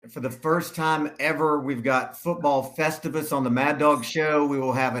for the first time ever, we've got football Festivus on the Mad Dog Show. We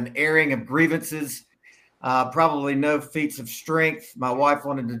will have an airing of grievances. Probably no feats of strength. My wife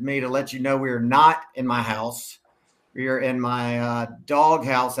wanted me to let you know we are not in my house. We are in my dog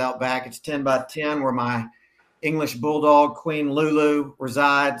house out back. It's 10 by 10 where my English Bulldog, Queen Lulu,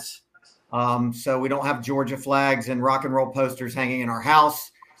 resides. So we don't have Georgia flags and rock and roll posters hanging in our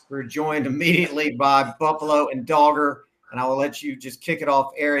house. We're joined immediately by Buffalo and Dogger, and I will let you just kick it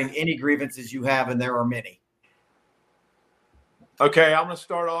off airing any grievances you have, and there are many. Okay, I'm going to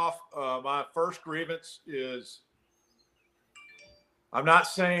start off. My first grievance is I'm not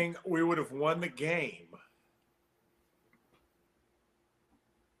saying we would have won the game,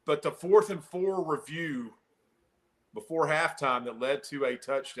 but the 4th and 4 review before halftime that led to a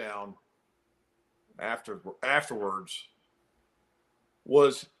touchdown afterwards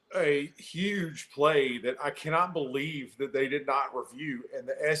was a huge play that I cannot believe that they did not review. And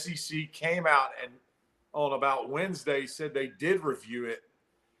the SEC came out and on about Wednesday said they did review it.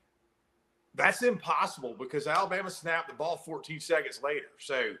 That's impossible because Alabama snapped the ball 14 seconds later.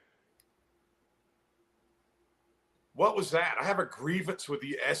 So what was that? I have a grievance with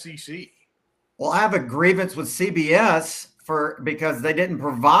the SEC. Well, I have a grievance with CBS because they didn't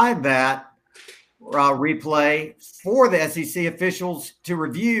provide that replay for the SEC officials to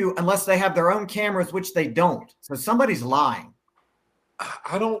review unless they have their own cameras, which they don't. So somebody's lying.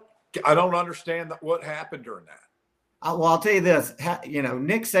 I don't understand what happened during that. Well, I'll tell you this.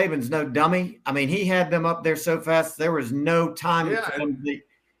 Nick Saban's no dummy. I mean, he had them up there so fast there was no time for them to,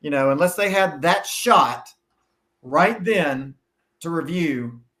 unless they had that shot right then to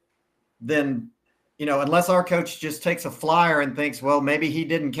review, then, unless our coach just takes a flyer and thinks, well, maybe he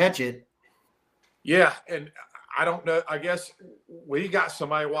didn't catch it. Yeah, and I don't know. I guess we got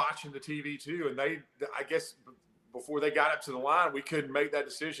somebody watching the TV too, and I guess before they got up to the line, we couldn't make that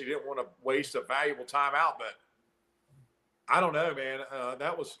decision. Didn't want to waste a valuable timeout, but I don't know, man.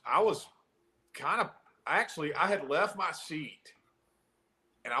 I was kind of actually I had left my seat,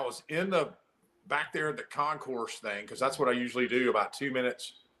 and I was in the back there at the concourse thing because that's what I usually do. About 2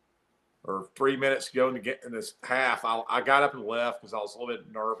 minutes or 3 minutes to go in this half, I got up and left because I was a little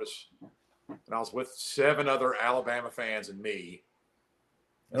bit nervous. And I was with 7 other Alabama fans and me.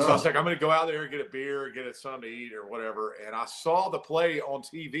 And so I was like, I'm going to go out there and get a beer, get something to eat or whatever. And I saw the play on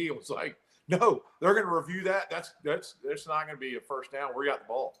TV and was like, no, they're going to review that. That's not going to be a first down. We got the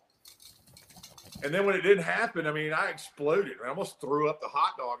ball. And then when it didn't happen, I mean, I exploded. I almost threw up the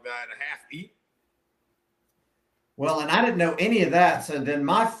hot dog that I had a half eat. Well, and I didn't know any of that. So then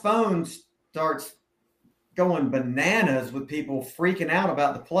my phone starts going bananas with people freaking out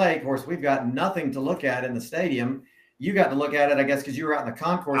about the play. Of course, we've got nothing to look at in the stadium. You got to look at it, I guess, because you were out in the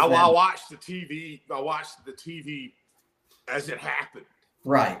concourse. I watched the TV. I watched the TV as it happened.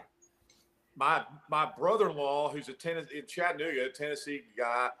 Right. My brother-in-law, who's in Chattanooga, a Tennessee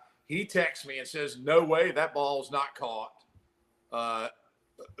guy, he texts me and says, no way, that ball was not caught.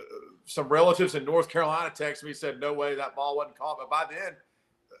 Some relatives in North Carolina texted me and said, no way, that ball wasn't caught. But by then,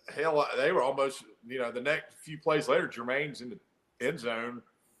 hell, they were almost, the next few plays later, Jermaine's in the end zone,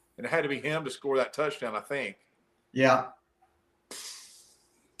 and it had to be him to score that touchdown, I think. Yeah.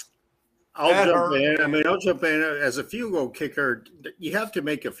 I'll jump in. As a field goal kicker, you have to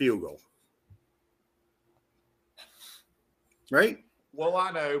make a field goal. Right? Well, I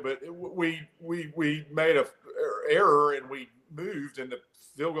know, but we made a error and we moved, and the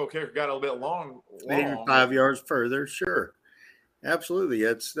field goal kicker got a little bit long. 5 yards further, sure. Absolutely,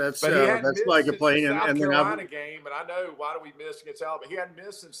 that's like a play in South Carolina game, and I know why do we miss against Alabama? He hadn't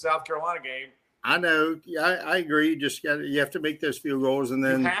missed in South Carolina game. I know, I agree. You have to make those field goals, and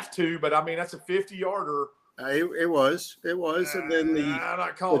then you have to. But I mean, that's a 50-yarder. It was, and then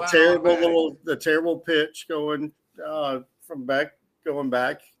the terrible pitch going going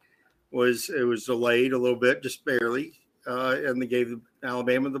back was delayed a little bit, just barely, and they gave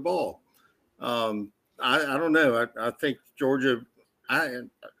Alabama the ball. I don't know. I think Georgia.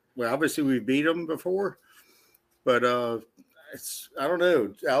 Obviously we beat them before, but I don't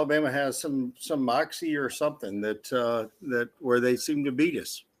know. Alabama has some moxie or something that where they seem to beat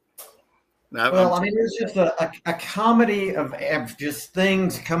us. It's just a comedy of just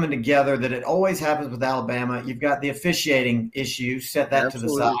things coming together that it always happens with Alabama. You've got the officiating issue, set that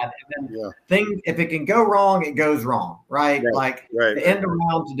Absolutely. to the side. And then if it can go wrong, it goes wrong, right? The end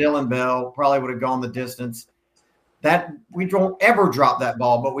around to Dylan Bell probably would have gone the distance. That we don't ever drop that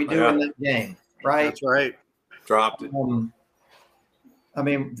ball, but we do in that game, right? That's right. Dropped it.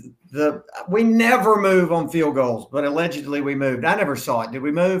 We never move on field goals, but allegedly we moved. I never saw it. Did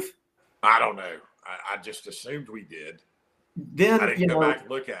we move? I don't know. I just assumed we did. then, I didn't go back and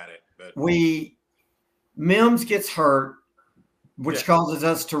look at it, but Mims gets hurt, which causes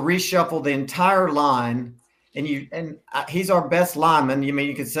us to reshuffle the entire line. And he's our best lineman.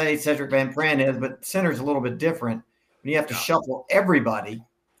 You could say Cedric Van Pran is, but center's a little bit different. You have to shuffle everybody.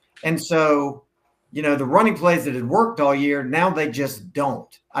 And so, the running plays that had worked all year, now they just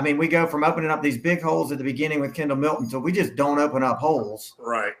don't. We go from opening up these big holes at the beginning with Kendall Milton, so we just don't open up holes.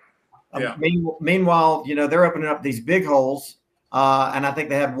 Right. Yeah. Meanwhile, they're opening up these big holes, and I think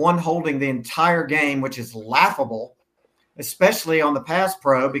they had one holding the entire game, which is laughable, especially on the pass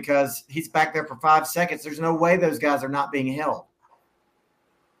pro, because he's back there for 5 seconds. There's no way those guys are not being held.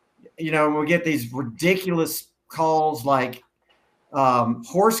 We get these ridiculous calls like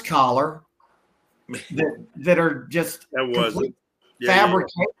horse collar that are just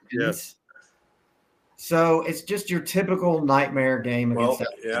fabrications. Yeah. So it's just your typical nightmare game. Well,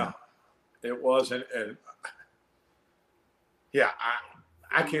 yeah, it was. And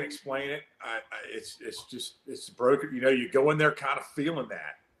I can't explain it. It's broken. You go in there kind of feeling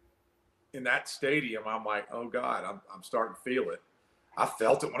that in that stadium. I'm like, oh God, I'm starting to feel it. I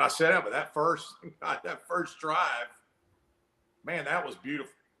felt it when I set up, but that first drive, man, that was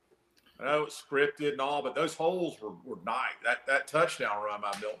beautiful. I know it's scripted and all, but those holes were nice. That touchdown run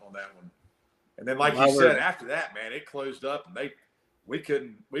by Milton on that one. And then, like you said, after that, man, it closed up, and we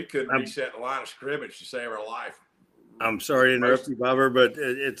couldn't reset the line of scrimmage to save our life. I'm sorry to interrupt you, Bobber, but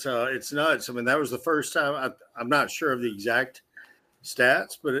it's nuts. That was the first time. I'm not sure of the exact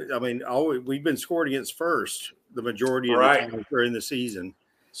stats, but we've been scored against first the majority of the time during the season.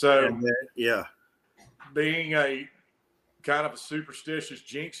 So, being a kind of a superstitious,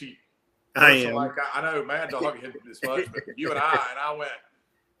 jinxy person, I know Mad Dog hit this much, but you and I went.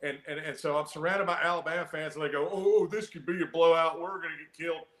 And so I'm surrounded by Alabama fans, and they go, "Oh, this could be a blowout. We're going to get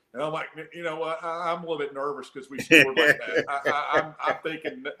killed." And I'm like, you know what? I'm a little bit nervous because we scored like that. I'm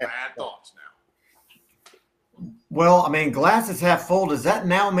thinking bad thoughts now. Well, glasses half full. Does that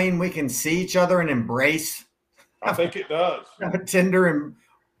now mean we can see each other and embrace? I think it does. A tender and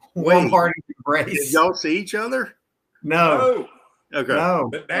warm-hearted embrace. Did y'all see each other? No. Okay. No.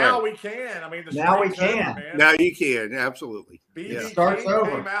 But now we can. Now we can. Over, now you can. Absolutely. BB Starts over.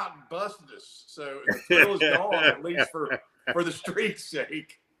 Came out and busted us. So the thrill is gone, at least for the street's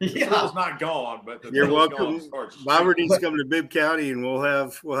sake. The thrill's not gone, but the you're welcome. Bobber needs to come to Bibb County, and we'll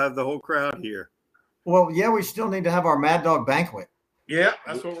have the whole crowd here. Well, we still need to have our Mad Dog banquet. Yeah,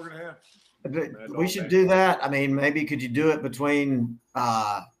 that's what we're going to have. We should do that. Maybe could you do it between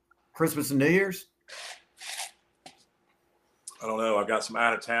Christmas and New Year's? I don't know. I've got some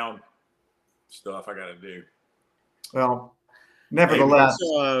out of town stuff I got to do. Well, nevertheless,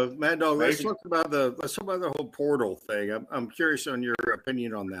 Mad Dog, let's talk about the whole portal thing. I'm curious on your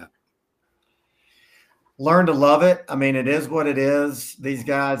opinion on that. Learn to love it. It is what it is. These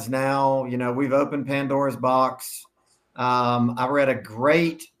guys now, we've opened Pandora's box. I read a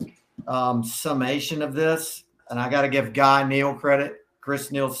great summation of this, and I got to give Guy Neal credit,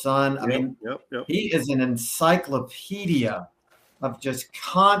 Chris Neal's son. He is an encyclopedia of just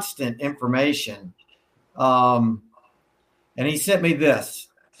constant information. And he sent me this,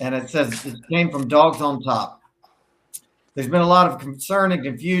 and it says it came from Dogs on Top. There's been a lot of concern and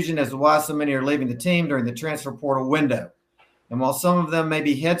confusion as to why so many are leaving the team during the transfer portal window. And while some of them may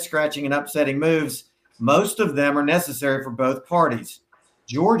be head-scratching and upsetting moves, most of them are necessary for both parties.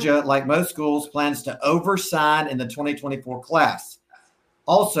 Georgia, like most schools, plans to oversign in the 2024 class.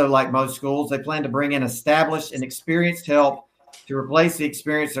 Also, like most schools, they plan to bring in established and experienced help to replace the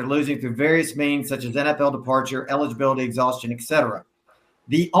experience they're losing through various means such as NFL departure, eligibility, exhaustion, etc.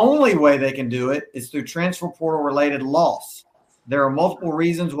 The only way they can do it is through transfer portal-related loss. There are multiple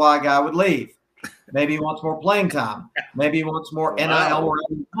reasons why a guy would leave. Maybe he wants more playing time. Maybe he wants more NIL or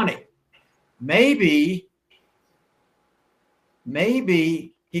money. Maybe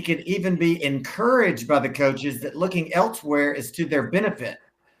he could even be encouraged by the coaches that looking elsewhere is to their benefit.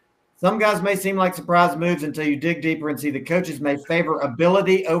 Some guys may seem like surprise moves until you dig deeper and see the coaches may favor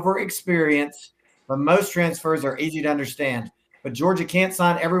ability over experience, but most transfers are easy to understand. But Georgia can't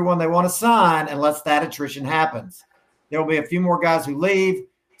sign everyone they want to sign unless that attrition happens. There will be a few more guys who leave.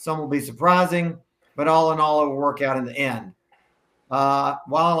 Some will be surprising, but all in all, it will work out in the end.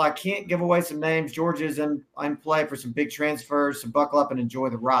 While I can't give away some names, Georgia is in play for some big transfers, so buckle up and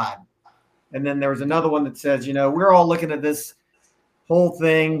enjoy the ride. And then there was another one that says, we're all looking at this whole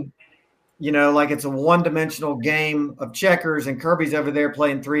thing, like it's a one-dimensional game of checkers, and Kirby's over there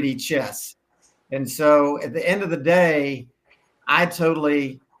playing 3D chess. And so at the end of the day, I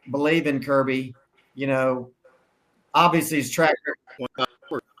totally believe in Kirby. Obviously his track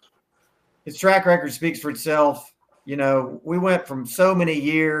record speaks for itself. We went from so many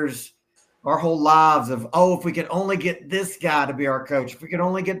years, our whole lives of, if we could only get this guy to be our coach, if we could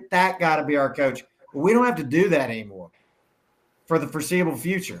only get that guy to be our coach. Well, we don't have to do that anymore for the foreseeable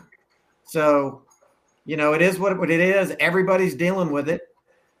future. So, it is what it is. Everybody's dealing with it.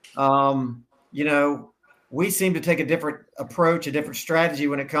 We seem to take a different approach, a different strategy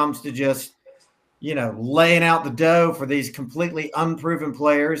when it comes to just, laying out the dough for these completely unproven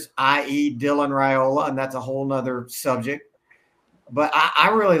players, i.e. Dylan Raiola, and that's a whole nother subject. But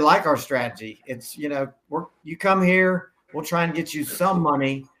I really like our strategy. It's, you come here, we'll try and get you some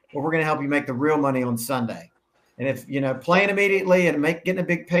money, but we're going to help you make the real money on Sunday. And if, playing immediately and getting a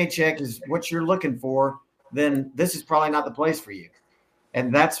big paycheck is what you're looking for, then this is probably not the place for you.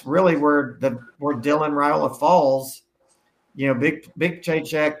 And that's really where Dylan Raiola falls. Big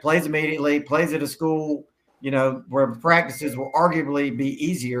paycheck, plays immediately, plays at a school, where practices will arguably be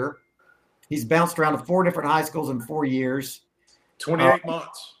easier. He's bounced around to 4 different high schools in 4 years. 28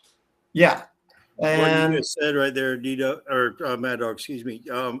 months. Yeah. And what you just said right there, Mad Dog, excuse me,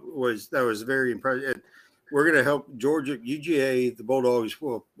 was very impressive. We're going to help Georgia UGA. The Bulldogs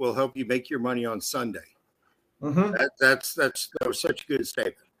will help you make your money on Sunday. Mm-hmm. That was such a good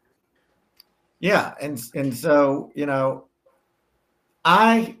statement. Yeah, and so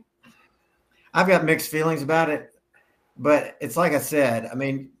I've got mixed feelings about it, but it's like I said. I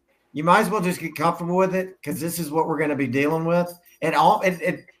mean, you might as well just get comfortable with it because this is what we're going to be dealing with. And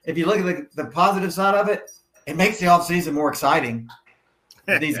if you look at the positive side of it, it makes the offseason more exciting.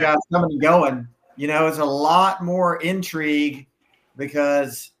 These guys coming and going, it's a lot more intrigue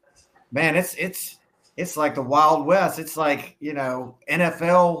because, man, it's like the Wild West. It's like,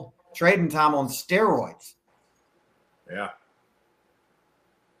 NFL trading time on steroids. Yeah.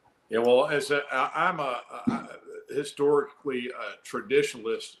 Yeah. Well, I'm a historically a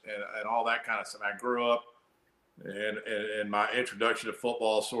traditionalist and all that kind of stuff. I grew up and my introduction to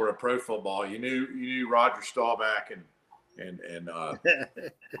football, sort of pro football. You knew Roger Staubach and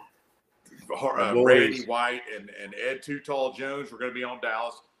Randy White and Ed Too Tall Jones were going to be on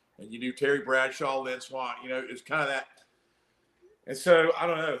Dallas, and you knew Terry Bradshaw, Lynn Swann. It's kind of that. And so I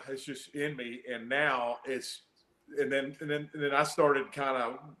don't know. It's just in me, and now it's. And then I started kind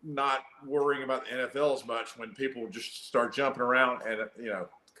of not worrying about the NFL as much when people just start jumping around and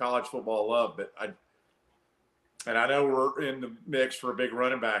college football love. But I know we're in the mix for a big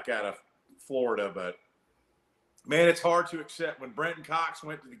running back out of Florida, but man, it's hard to accept when Brenton Cox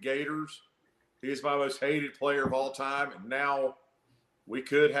went to the Gators. He's my most hated player of all time, and now we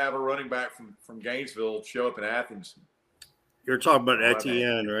could have a running back from Gainesville show up in Athens. You're talking about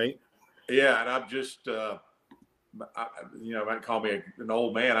Etienne, right? Yeah, and I'm just. Might call me an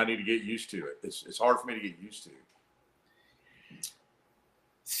old man. I need to get used to it. It's hard for me to get used to.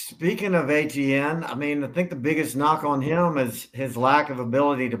 Speaking of ATN, I mean, I think the biggest knock on him is his lack of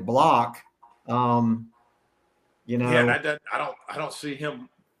ability to block. Yeah, and I don't see him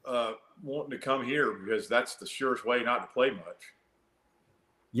wanting to come here because that's the surest way not to play much.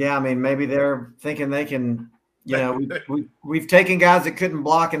 Yeah, I mean, maybe they're thinking they can. We've taken guys that couldn't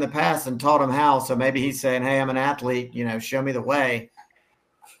block in the past and taught them how. So maybe he's saying, "Hey, I'm an athlete. Show me the way."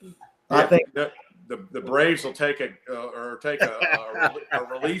 Yeah, I think the Braves will take a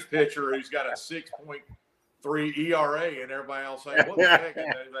relief pitcher who's got a 6.3 ERA, and everybody else say, "What the heck?"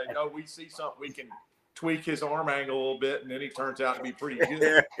 And they know we see something. We can tweak his arm angle a little bit, and then he turns out to be pretty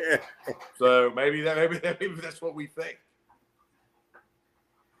good. So maybe that's what we think.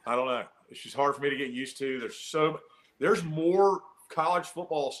 I don't know. It's just hard for me to get used to. There's more college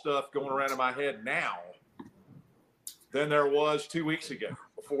football stuff going around in my head now than there was 2 weeks ago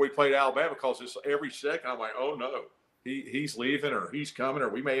before we played Alabama, because it's every second I'm like, oh no, he's leaving or he's coming or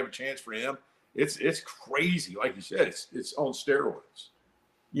we may have a chance for him. It's crazy. Like you said, it's on steroids.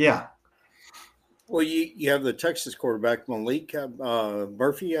 Yeah. Well, you have the Texas quarterback, Malik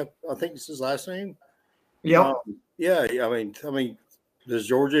Murphy, I think is his last name. Yeah. Yeah. I mean, does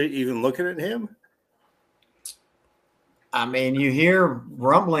Georgia even looking at him? I mean, you hear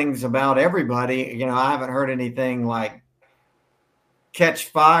rumblings about everybody. I haven't heard anything like catch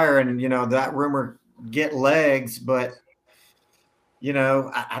fire and, that rumor get legs. But,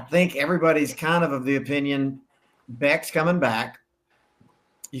 I think everybody's kind of the opinion Beck's coming back.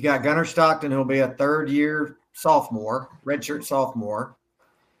 You got Gunnar Stockton, who'll be a third-year sophomore, redshirt sophomore.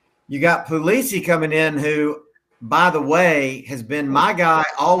 You got Pulisi coming in, who – by the way, has been my guy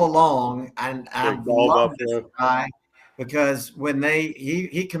all along, and I love this guy because when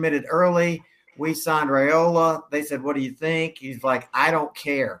he committed early, we signed Raiola. They said, "What do you think?" He's like, "I don't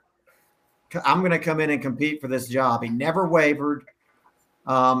care. I'm going to come in and compete for this job." He never wavered.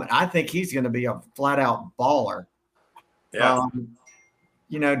 I think he's going to be a flat-out baller.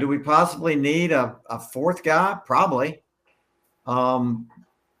 Yeah. Do we possibly need a fourth guy? Probably.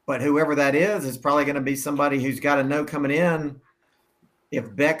 But whoever that is probably going to be somebody who's got to know coming in.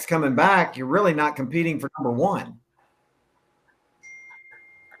 If Beck's coming back, you're really not competing for number one.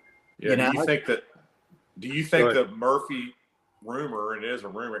 Yeah. Do you think the Murphy rumor, and it is a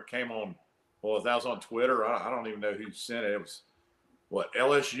rumor, it came on, well, if that was on Twitter, I don't even know who sent it. It was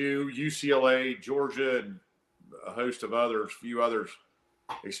LSU, UCLA, Georgia, and a host of others, few others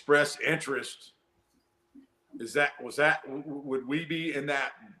expressed interest. Would we be in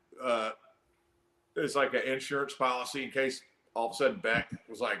that it's like an insurance policy in case all of a sudden Beck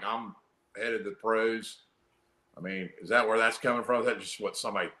was like, I'm headed to the pros? I mean, is that where that's coming from? Is that just what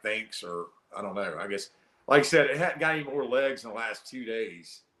somebody thinks? Or I don't know. I guess, like I said, it hadn't got any more legs in the last 2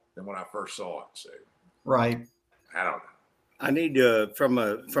 days than when I first saw it. So, right. I don't know. I need to,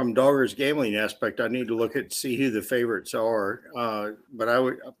 from Dawger's gambling aspect, I need to see who the favorites are. But I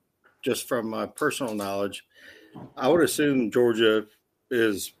would, just from my personal knowledge, I would assume Georgia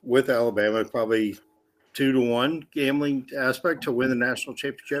is with Alabama, probably 2-1 gambling aspect to win the national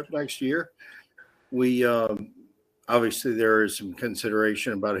championship next year. We obviously there is some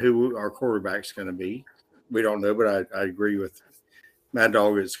consideration about who our quarterback's going to be. We don't know, but I agree with Mad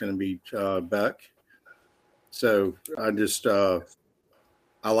Dawg. It's going to be Beck. So I just I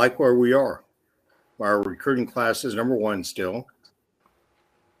like where we are. Our recruiting class is number one still.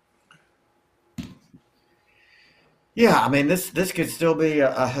 Yeah, I mean this could still be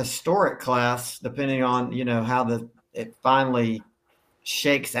a historic class depending on how it finally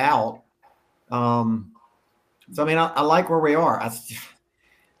shakes out. So I mean I like where we are.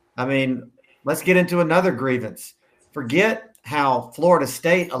 I mean let's get into another grievance. Forget how Florida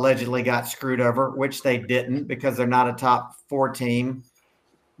State allegedly got screwed over, which they didn't because they're not a top 4 team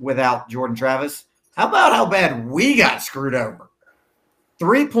without Jordan Travis. How about how bad we got screwed over?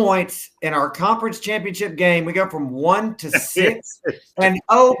 3 points in our conference championship game. We go from 1 to 6. And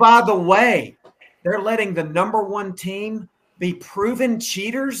oh, by the way, they're letting the number 1 team be proven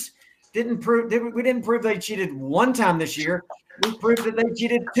cheaters. We didn't prove they cheated 1 time this year. We proved that they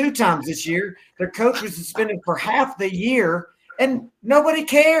cheated 2 times this year. Their coach was suspended for half the year, and nobody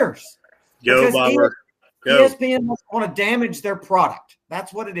cares. Go, Bobber. Go. ESPN doesn't want to damage their product.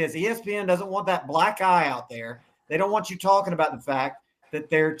 That's what it is. ESPN doesn't want that black eye out there. They don't want you talking about the fact that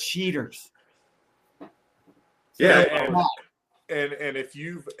they're cheaters. Yeah, and if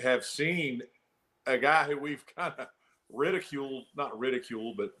you have seen a guy who we've kind of not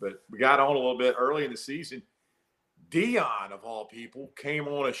ridiculed, but we got on a little bit early in the season, Dion, of all people, came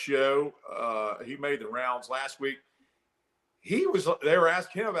on a show. He made the rounds last week. They were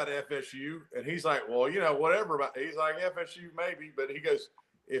asking him about FSU, and he's like, well, whatever. He's like, FSU maybe, but he goes,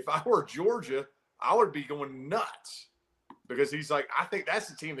 if I were Georgia, I would be going nuts because he's like, I think that's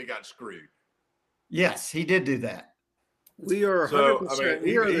the team that got screwed. Yes, he did do that. We are 100%. So, I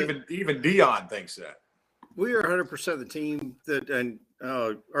mean, even Dion thinks that. We are 100% the team and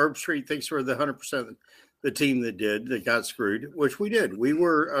Herb Street thinks we're the 100% the team that got screwed, which we did. We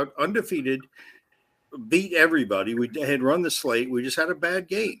were undefeated, beat everybody. We had run the slate. We just had a bad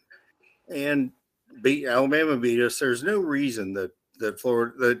game, and Alabama beat us. There's no reason that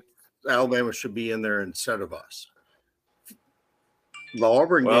Alabama should be in there instead of us. The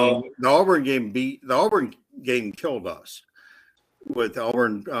Auburn game killed us with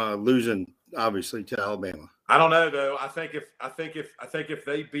Auburn losing obviously to Alabama. I don't know though. I think if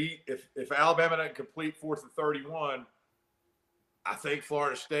Alabama doesn't complete 4th and 31, I think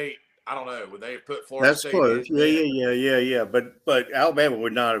Florida State. I don't know. Would they have put Florida State? That's close. Yeah. But Alabama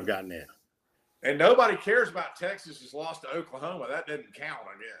would not have gotten in. And nobody cares about Texas has lost to Oklahoma. That doesn't count,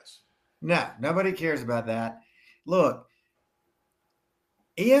 I guess. No, nobody cares about that. Look,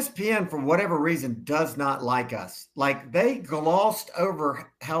 ESPN, for whatever reason, does not like us. Like, they glossed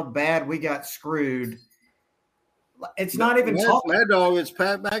over how bad we got screwed. It's not even talking. Mad Dawg is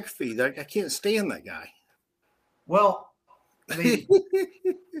Pat McAfee. I can't stand that guy. Well, I mean,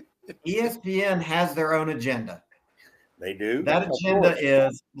 ESPN has their own agenda. They do. That agenda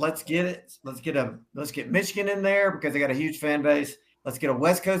is let's get Michigan in there because they got a huge fan base. Let's get a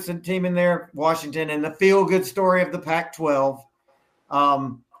West Coast team in there, Washington, and the feel-good story of the Pac-12.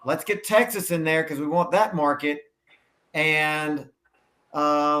 Let's get Texas in there because we want that market. And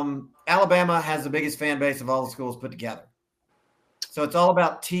Alabama has the biggest fan base of all the schools put together. So it's all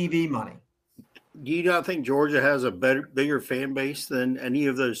about TV money. Do you not think Georgia has a bigger fan base than any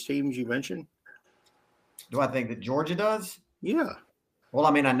of those teams you mentioned? Do I think that Georgia does? Yeah. Well,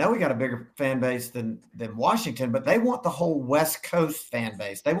 I mean, I know we got a bigger fan base than Washington, but they want the whole West Coast fan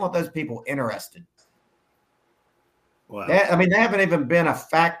base. They want those people interested. Wow. They haven't even been a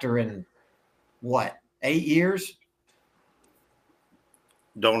factor in what, 8 years?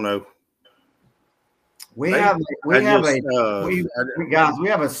 Don't know. We have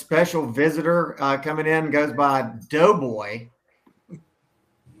a special visitor coming in. Goes by Doughboy.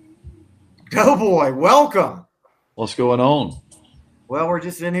 Doughboy, welcome. What's going on? Well, we're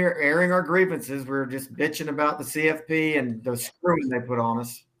just in here airing our grievances. We're just bitching about the CFP and the screwing they put on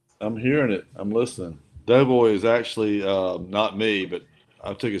us. I'm hearing it. I'm listening. Doughboy is actually not me, but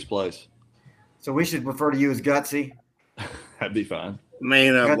I took his place. So we should refer to you as Gutsy. That'd be fine.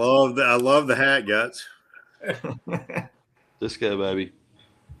 Man, I love the hat, Guts. Let's go, baby.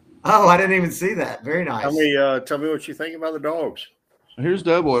 Oh, I didn't even see that. Very nice. Tell me what you think about the Dogs. Here's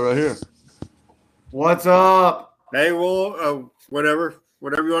Doughboy right here. What's up? Hey, well, whatever you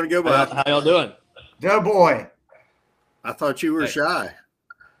want to go by. How y'all doing? Doughboy. I thought you were shy.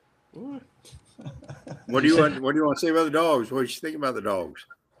 What do you want to say about the Dogs? What did you think about the Dogs?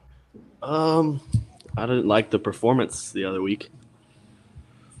 I didn't like the performance the other week,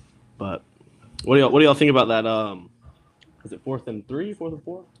 but what do y'all think about that? Is it 4th and 3, 4th and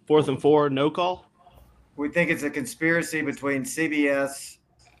 4, 4th and 4 no call? We think it's a conspiracy between CBS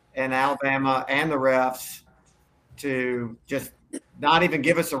and Alabama and the refs to just not even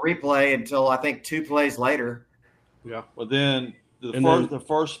give us a replay until I think 2 plays later. Yeah. Well, then the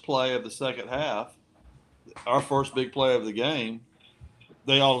first play of the second half, our first big play of the game,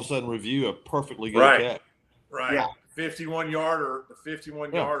 they all of a sudden review a perfectly good catch. Right. Yeah. 51-yarder. The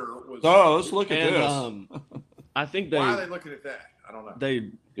 51-yarder was. Oh, let's look at this. I think why are they looking at that? I don't know.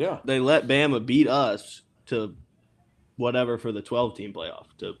 They let Bama beat us to whatever for the 12-team playoff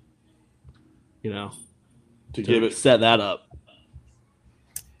to give it set that up.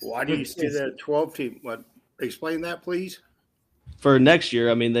 Why do you say that 12-team? What? Explain that, please. For next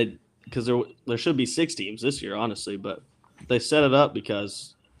year, because there should be 6 teams this year, honestly, but they set it up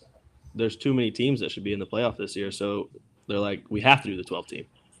because there's too many teams that should be in the playoff this year. So they're like, we have to do the 12-team.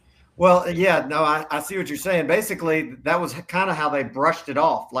 Well, yeah, no, I see what you're saying. Basically, that was kind of how they brushed it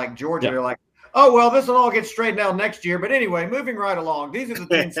off. Like Georgia, They're like, oh, well, this will all get straightened out next year. But anyway, moving right along. These are the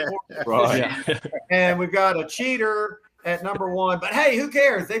teams. Right. And we've got a cheater at number 1. But, hey, who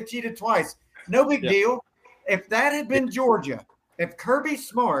cares? They've cheated twice. No big deal. If that had been Georgia, if Kirby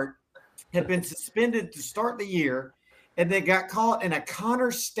Smart had been suspended to start the year and they got caught in a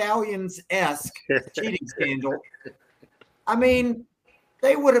Connor Stallions-esque cheating scandal,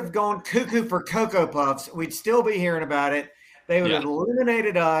 they would have gone cuckoo for Cocoa Puffs. We'd still be hearing about it. They would have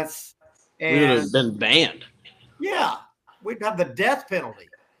eliminated us. And we would have been banned. Yeah. We'd have the death penalty.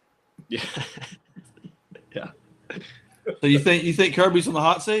 Yeah. Yeah. So you think Kirby's on the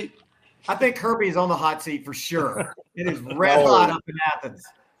hot seat? I think Kirby's on the hot seat for sure. It is red hot up in Athens.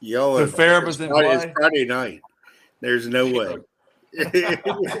 Yo, the Farabas didn't play. It's Friday night. There's no way.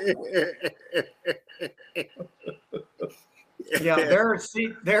 Yeah, there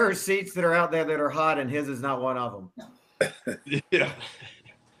are seats that are out there that are hot, and his is not one of them. Yeah.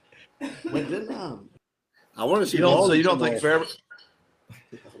 But then, I want to see. So you don't think Farabas?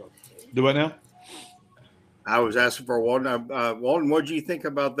 Do what now? I was asking for Walden. Walden, what do you think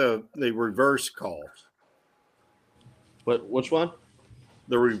about the reverse calls? Which one?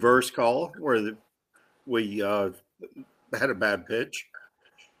 The reverse call where we had a bad pitch.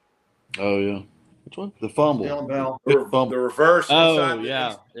 Oh yeah. Which one? The fumble. The reverse. Oh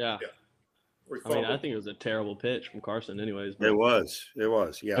yeah. I think it was a terrible pitch from Carson, anyways. It was.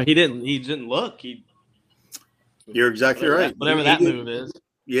 Yeah. But he didn't look. You're exactly right. Whatever that move is.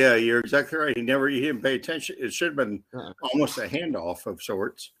 Yeah, you're exactly right. He didn't pay attention. It should have been almost a handoff of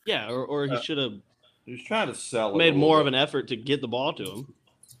sorts. Yeah, or he should have. He was trying to sell it. Made more of an effort to get the ball to him.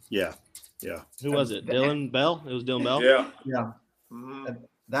 Yeah. Who was it? Dylan Bell? It was Dylan Bell? Yeah. Mm-hmm.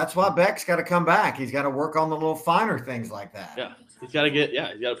 That's why Beck's got to come back. He's got to work on the little finer things like that. Yeah. He's got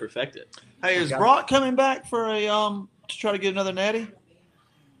to perfect it. Hey, is Brock coming back for a to try to get another natty?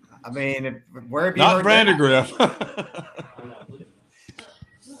 Where have you Not heard Vandergriff.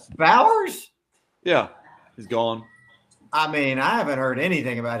 Bowers? Yeah, he's gone. I haven't heard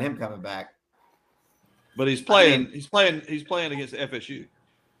anything about him coming back. But he's playing. He's playing against FSU.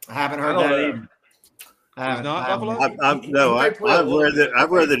 I haven't heard that either. He's not Buffalo.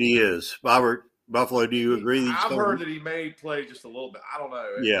 I've read that he is. Robert Buffalo. Do you agree? I've heard that he may play just a little bit. I don't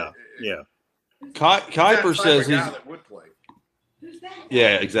know. Yeah. Kuiper says he's. That would play.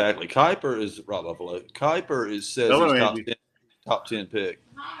 Yeah, exactly. Kuiper is Rob Buffalo. Kuiper says he's top 10 pick.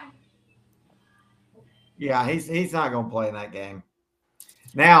 Yeah, he's not going to play in that game.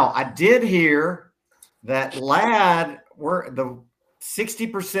 Now, I did hear that Ladd, the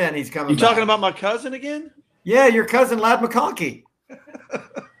 60% he's coming back. You talking about my cousin again? Yeah, your cousin Lad McConkey.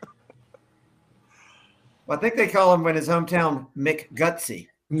 Well, I think they call him in his hometown Mick Gutsy.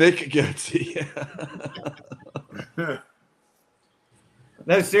 Nick Gutsy.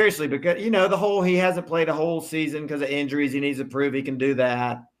 No, seriously, because he hasn't played a whole season because of injuries. He needs to prove he can do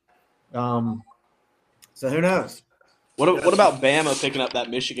that. So who knows? What about Bama picking up that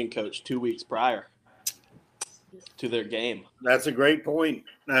Michigan coach 2 weeks prior to their game? That's a great point.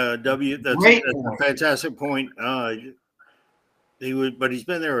 That's a fantastic point. He's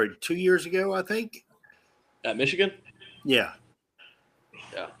been there 2 years ago, I think. At Michigan? Yeah.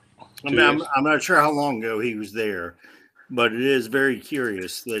 Yeah. I'm not sure how long ago he was there, but it is very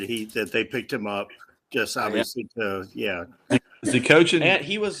curious that they picked him up. Just obviously to Is he coaching? And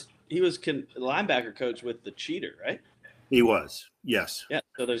he was linebacker coach with the cheater, right? He was, yes. Yeah.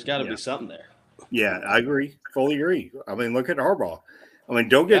 So there's got to be something there. Yeah, I agree. Fully agree. I mean, look at Harbaugh. I mean,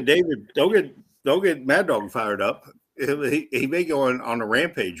 don't get Mad Dog fired up. He may go on a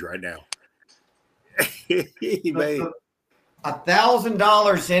rampage right now. He may.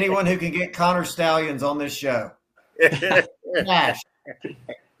 $1,000 to anyone who can get Connor Stallions on this show. Cash.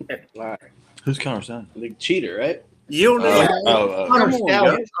 Who's Connor Stallions? The cheater, right? You don't know. Connor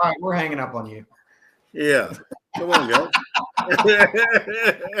Stallions. All right, we're hanging up on you. Yeah. Come on, guys.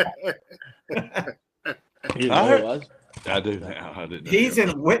 You know who it was? I do now. I didn't know. He's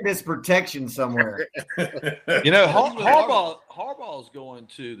in witness protection somewhere. Harbaugh's going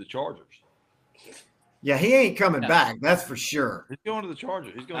to the Chargers. Yeah, he ain't coming back. That's for sure. He's going to the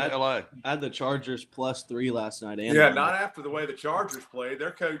Chargers. He's going to LA. I had the Chargers +3 last night. Yeah, not after the way the Chargers played.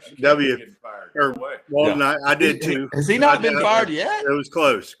 Their coach W. getting fired. I did too. Has he not been fired yet? It was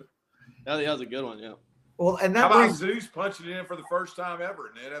close. That was a good one, yeah. Well, and How that about brings Zeus punching it in for the first time ever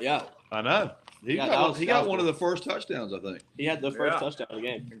in the NFL? Yeah. I know. He got one of the first touchdowns, I think. He had the first touchdown of the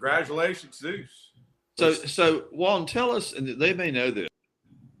game. Congratulations, Zeus. So Walton, tell us, and they may know this,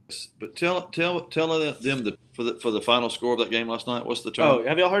 but tell them for the final score of that game last night. What's the term? Oh,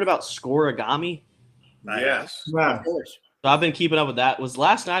 have y'all heard about scoreagami? Yes. Wow. Of course. So I've been keeping up with that. Was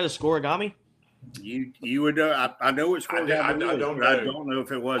last night a scoreagami? You would know. I know what score. I don't know. I don't know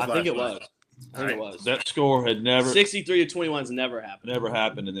if it was. I think it last was. I think it was. That score had never 63-21's never happened. Never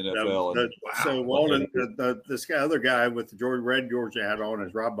happened in the NFL. night. So Walden, this other guy with the red Georgia hat on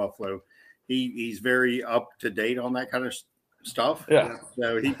is Rob Buffalo. He's very up to date on that kind of stuff. Yeah.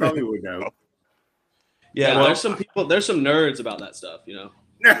 So he probably would know. Yeah, there's some people. There's some nerds about that stuff, you know.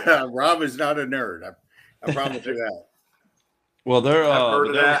 Rob is not a nerd. I promise you that. Well, there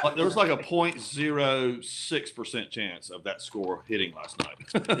was like a 0.06% chance of that score hitting last night.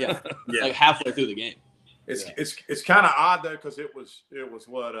 Yeah, like halfway through the game. It's kind of odd though because it was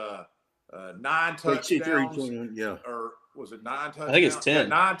what 9 touchdowns. Yeah. Or was it 9 touchdowns? I think it's 10.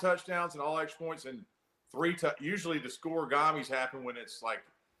 9 touchdowns and all extra points and 3. Usually the scoregamis happen when it's like,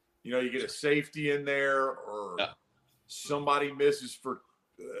 you get a safety in there or somebody misses for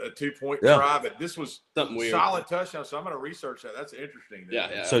a 2-point try, but this was something weird. Solid touchdown. So I'm going to research that. That's interesting.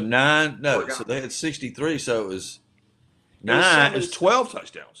 Yeah. So 9, so they had 63. So it was 9. It was 12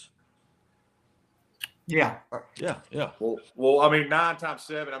 touchdowns. Yeah. Yeah. Well, I mean, 9 times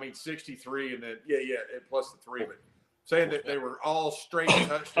 7, I mean, 63, and then and plus the 3. But saying that they were all straight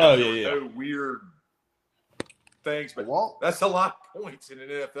touchdowns. No weird things, but that's a lot of points in an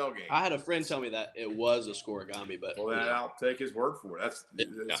NFL game. I had a friend tell me that it was a scoreagami, but I'll take his word for it. That's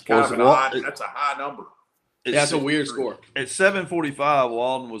kind of an odd. That's a high number. It's a weird score. At 7:45,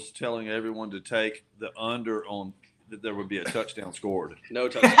 Walden was telling everyone to take the under on that there would be a touchdown scored. No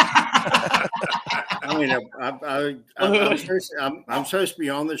touchdown. I mean, I'm supposed to be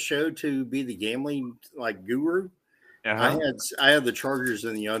on the show to be the gambling guru. Uh-huh. I had the Chargers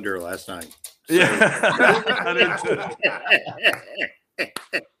in the under last night. So. Yeah, I did too.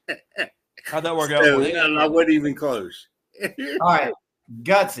 How'd that work out? I wasn't even close. All right,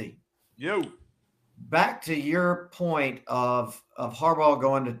 Gutsy. Yo. Back to your point of Harbaugh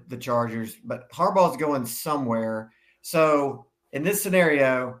going to the Chargers, but Harbaugh's going somewhere. So in this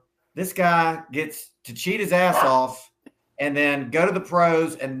scenario, this guy gets to cheat his ass off and then go to the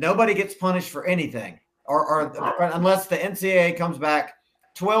pros, and nobody gets punished for anything, or unless the NCAA comes back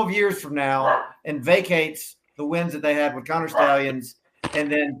 12 years from now and vacates the wins that they had with Connor Stallions, and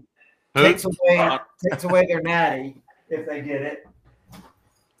then takes away their natty if they get it.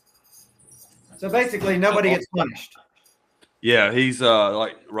 So basically, nobody gets punished. Yeah, he's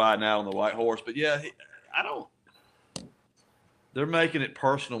riding out on the white horse, but they're making it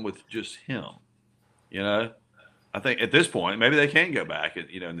personal with just him. I think at this point, maybe they can go back and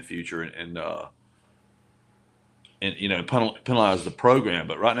in the future and penalize the program.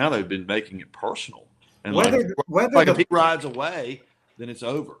 But right now, they've been making it personal. And whether if he rides away, then it's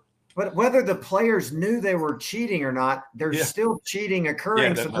over. But whether the players knew they were cheating or not, there's still cheating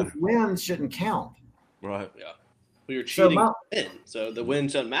occurring, so those wins shouldn't count. Right. Yeah. Well, you're cheating to win, so the win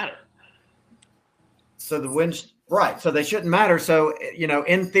shouldn't matter. So the wins, right. So they shouldn't matter. So,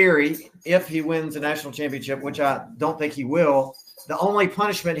 in theory, if he wins a national championship, which I don't think he will, the only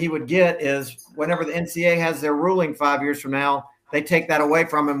punishment he would get is whenever the NCAA has their ruling 5 years from now, they take that away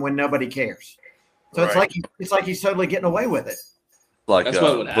from him when nobody cares. So it's like he's totally getting away with it. That's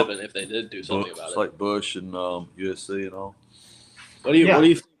what would happen if they did do something about it. It's like Bush and USC and all. What do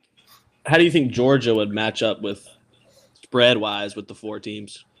you think? How do you think Georgia would match up with spread wise with the 4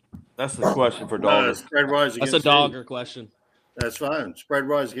 teams? That's the question for Dawg. Spread wise against That's a Dogger question. That's fine. Spread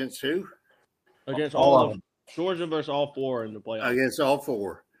wise against who? Against all of them. Georgia versus all 4 in the playoffs. Against all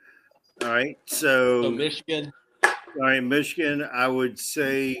 4. All right. So Michigan. All right, Michigan. I would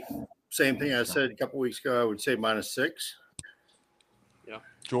say same thing I said a couple weeks ago. I would say -6. Yeah.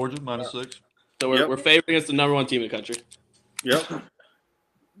 Georgia -6. So we're favored against the number 1 team in the country. Yep.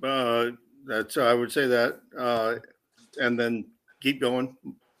 That's I would say that, and then keep going.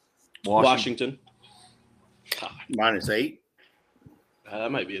 Washington. -8.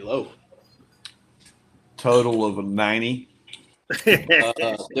 That might be low. Total of 90.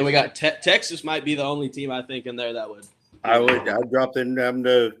 Then we got Texas. Might be the only team I think in there that would. I'd drop them down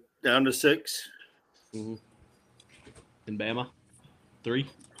to 6. Mm-hmm. And Bama, 3.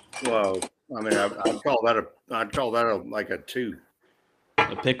 Well, I mean, I'd call that like a 2.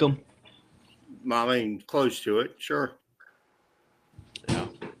 A pick 'em. I mean, close to it, sure. Yeah.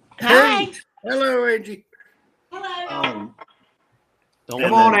 Hi. Hey, hello, Angie. Hello.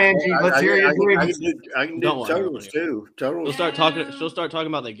 Come on, Angie. Let's hear your grievances. I can do totals too. Totals. She'll start talking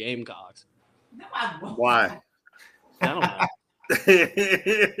about the Gamecocks. No, I won't. Why? I don't know.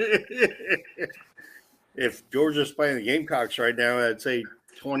 If Georgia's playing the Gamecocks right now, I'd say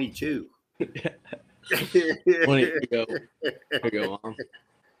 22. 20. Here we go, Mom.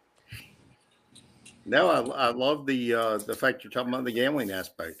 No, I love the fact you're talking about the gambling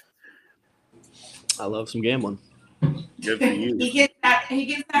aspect. I love some gambling. Good for you. He gets that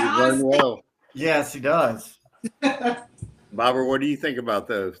You've learned honesty. well. Yes, he does. Bobber, what do you think about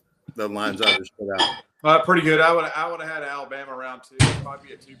the lines I just put out? Pretty good. I would have had Alabama around 2. Probably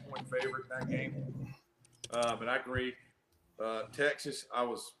be a 2-point favorite in that game. And I agree. Texas, I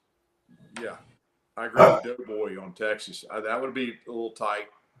agree with Doughboy on Texas. That would be a little tight.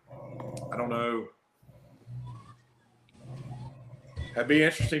 I don't know. That'd be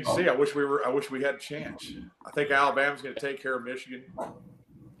interesting to see. I wish we had a chance. I think Alabama's going to take care of Michigan.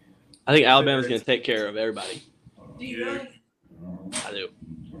 I think Alabama's going to take care of everybody. Do you really? I do.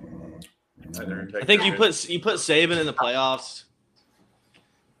 I I think you put Saban in the playoffs.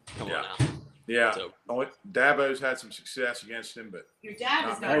 Come on now. Yeah. Dabo's had some success against him, but Your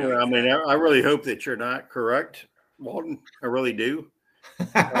dad is not. I mean, I really hope that you're not correct, Walton. I really do.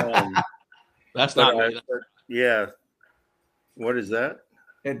 That's not me. Yeah. What is that?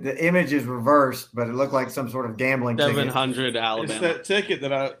 The image is reversed, but it looked like some sort of gambling ticket. 700 Alabama. It's that ticket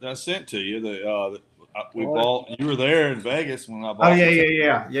that I sent to you that we bought. You were there in Vegas when I bought. Oh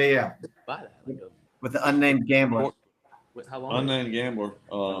yeah. Buy that. With the unnamed gambler. Wait, how long? Unnamed gambler.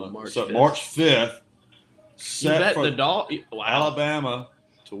 March So 5th. March 5th. You bet the Dawg. Wow. Alabama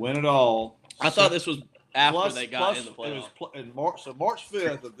to win it all. I thought this was after they got in the playoffs. In March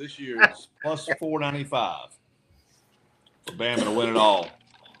 5th of this year is plus 495 for Bama to win it all,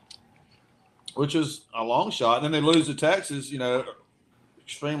 which is a long shot. And then they lose to Texas,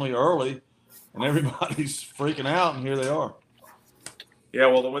 extremely early, and everybody's freaking out, and here they are. yeah.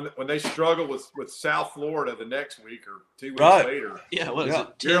 Well, when they struggle with South Florida the next week or 2 weeks Right. later, Yeah, what is it?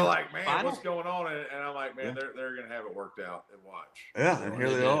 you're like, man, final? what's going on? And I'm like, man, they're going to have it worked out and watch. Yeah, and here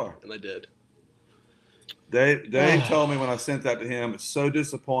they are. And they did. They told me when I sent that to him, it's so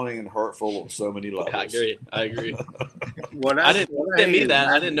disappointing and hurtful on so many levels. I agree. I Didn't mean that.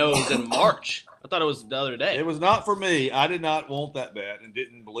 I didn't know it was in March. I thought it was the other day. It was not for me. I did not want that bet and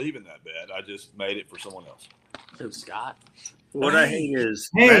didn't believe in that bet. I just made it for someone else. It was Scott. What I hate is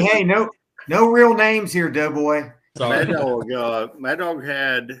Hey, no real names here, Doughboy. Mad Dawg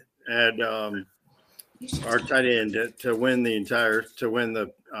had our tight end to win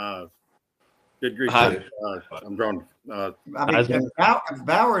the good grief. I'm drawing. I mean, if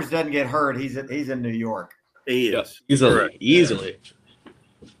Bowers doesn't get hurt, he's in New York. He is Easily.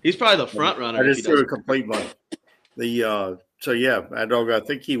 He's probably the front runner. I just threw a complete bunch. Mad Dawg, I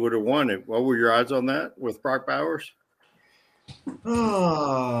think he would have won it. What were your odds on that with Brock Bowers?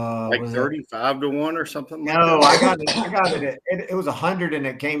 Like Was it? 35-1 or something like No, that. I got it. It was 100 and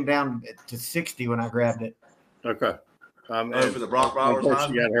it came down to 60 when I grabbed it. Okay. For the Brock Bowers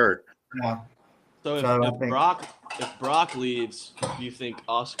Unfortunately, Heisman? got hurt. Yeah. So if, So I if think- Brock leaves, do you think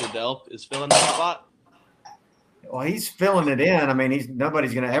Oscar Delp is filling that spot? Well, he's filling it in. I mean,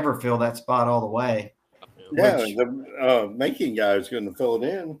 nobody's going to ever fill that spot all the way. Yeah, Which- the making guy is going to fill it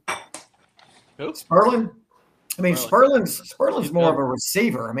in. Who? Spurlin. I mean, Spurlin's more good. of a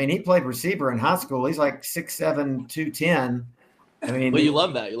receiver. I mean, he played receiver in high school. He's like 6'7", 210. I mean, Well, you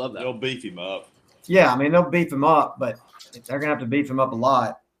love that. You love that. They'll beef him up. yeah, I mean, they'll beef him up, but they're going to have to beef him up a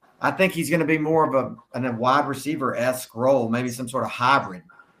lot. I think he's going to be more of a wide receiver-esque role, maybe some sort of hybrid.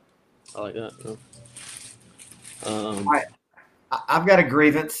 I like that. Yeah. I've got a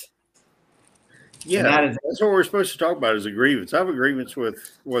grievance. Yeah, that is- that's what we're supposed to talk about is a grievance. I have a grievance with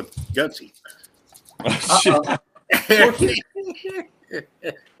Gutsy. Uh-oh.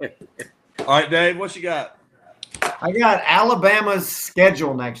 All right, Dave, what you got? I got Alabama's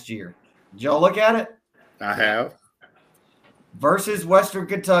schedule next year. Did y'all look at it? I have. Versus Western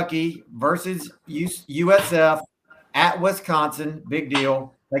Kentucky, versus USF, at Wisconsin, big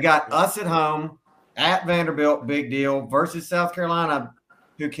deal. They got us at home, at Vanderbilt, big deal. Versus South Carolina,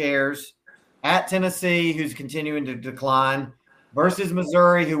 who cares? At Tennessee, who's continuing to decline. Versus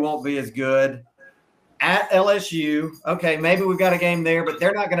Missouri, who won't be as good. At LSU, okay, maybe we've got a game there, but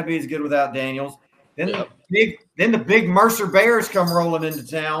they're not going to be as good without Daniels. Then the big Mercer Bears come rolling into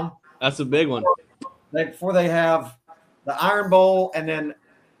town That's a big one. before they have the Iron Bowl and then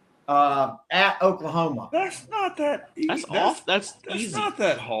at Oklahoma. That's not that easy. That's off. That's That's easy. not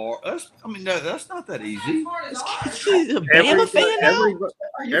that hard. That's not that easy. He's a Bama fan now.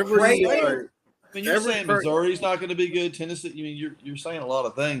 Are you Every crazy? I mean, you're Every saying per- Missouri's not going to be good. Tennessee, I mean, you're saying a lot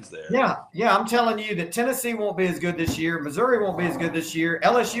of things there. Yeah, I'm telling you that Tennessee won't be as good this year. Missouri won't be as good this year.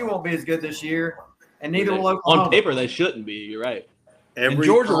 LSU won't be as good this year, and neither will Oklahoma. On paper, they shouldn't be. You're right. Every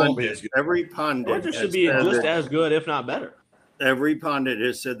Georgia won't be pundit- as good. Every pundit Georgia should has be said just that- as good, if not better. Every pundit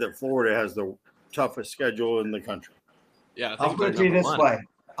has said that Florida has the toughest schedule in the country. Yeah, I I'll think put it they're to you number this one.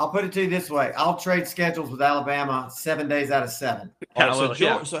 way. I'll trade schedules with Alabama 7 days out of 7. All right, so, well,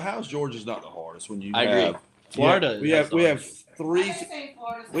 yeah. so how's Georgia's not the hardest when you I have agree. Florida. We have three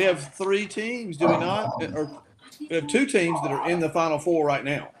teams, do we not? Or we have two teams that are in the Final Four right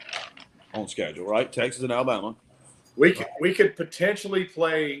now on schedule, right? Texas and Alabama. We could potentially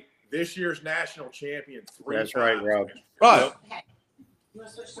play this year's national champion 3 That's times. right, Rob. Right. You want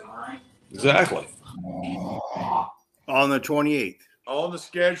to switch to mine? Exactly. On the 28th. On the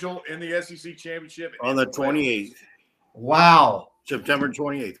schedule in the SEC championship. and On in the playoffs. 28th. Wow, September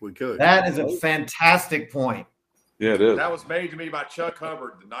 28th, we could. that is a fantastic point. Yeah, it is. That was made to me by Chuck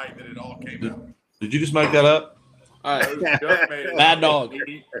Hubbard the night that it all came out. Did you just make that up? All right. Chuck made it. Bad dog.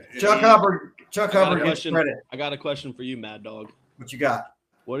 Chuck Hubbard gets credit. I got a question for you, Mad Dog. What you got?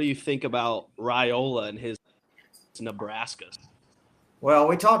 What do you think about Raiola and his Nebraska? Well,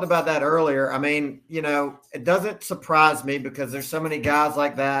 we talked about that earlier. I mean, it doesn't surprise me because there's so many guys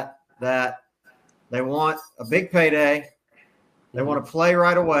like that they want a big payday, they want to play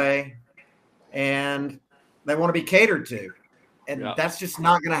right away, and they want to be catered to. And that's just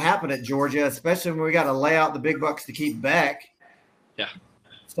not going to happen at Georgia, especially when we got to lay out the big bucks to keep Beck. Yeah.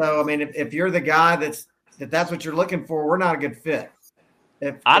 So, I mean, if you're the guy that's what you're looking for, we're not a good fit.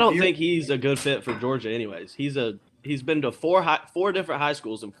 I don't think he's a good fit for Georgia anyways. He's been to four different high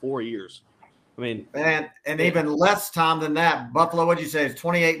schools in 4 years. I mean, and even less time than that. Buffalo, what'd you say? It's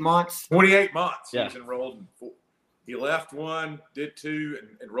 28 months. 28 months. Yeah. He's enrolled in 4. He left 1, did 2, and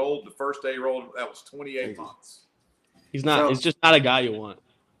enrolled the first day he enrolled. That was 28 months. he's not. So- he's just not a guy you want.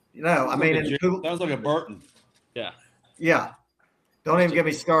 I mean, and Sounds like a Burton. Yeah. yeah. Don't even get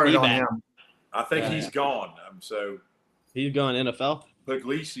me started on Feedback. him. I think Yeah. he's gone. So He's going NFL.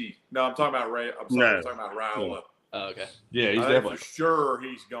 Puglisi. No, I'm talking about Ray. I'm sorry. No. I'm talking about Raiola. Oh, okay. Yeah, he's I think definitely. for sure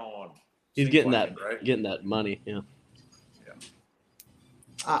he's gone. He's getting that Right? getting that money. Yeah.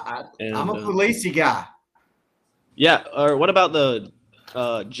 And, I'm a Puglisi guy. Yeah. Or what about the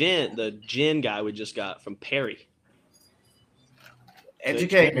gin guy we just got from Perry?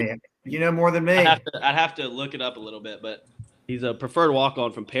 Educate me. You know more than me. I'd have to look it up a little bit, but he's a preferred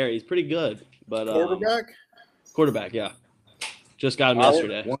walk-on from Perry. He's pretty good, but quarterback, yeah. Just got him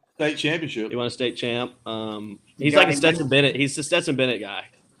yesterday. Won state championship. He won a state champ. You He's got like a him? Stetson Bennett. He's the Stetson Bennett guy,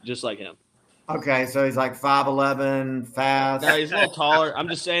 just like him. Okay, so he's like 5'11", fast. No, he's a little taller. I'm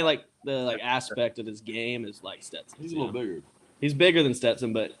just saying, like the aspect of his game is like Stetson. He's a little bigger. He's bigger than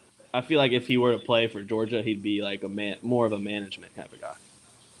Stetson, but I feel like if he were to play for Georgia, he'd be like more of a management type of guy,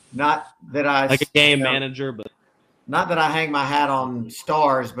 Not that I like a game manager. But Not that I hang my hat on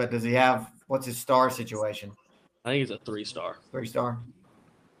stars, but does he have what's his star situation? I think he's a 3-star, 3-star.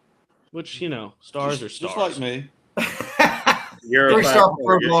 which stars are stars. Just like me. You're a 3-star five-star,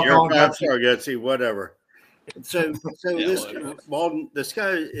 preferred you're walk-on, a 5-star Gutsy, whatever. So Yeah, this whatever. Walden, this guy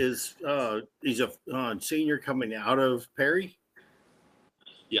is he's a senior coming out of Perry.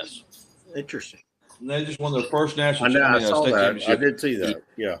 Yes. Interesting. And they just won their first national I know. I saw state that. I championship. did see that.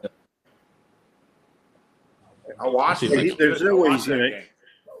 Yeah. I watched There's it. There's no way I he's watched that gonna. game.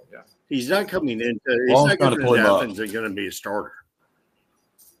 He's not coming into. He's Long's not trying to coming pull into him up. Athens and going to be a starter.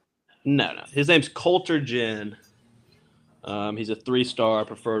 No. His name's Coulter Jen. He's a 3-star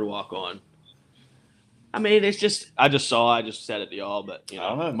preferred walk-on. I mean, I just said it to y'all, but I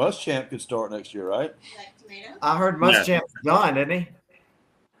don't know. Muschamp could start next year, right? Like tomato? I heard Muschamp's done, isn't he?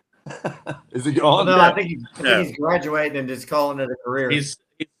 Is he gone? No, I think he's graduating and just calling it a career. he's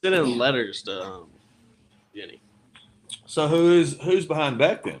sending letters to Jenny. So who's behind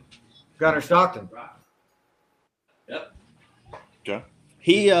Beck then? Gunnar Stockton. Yep. Okay.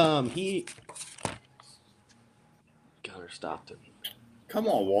 He Gunnar Stockton. Come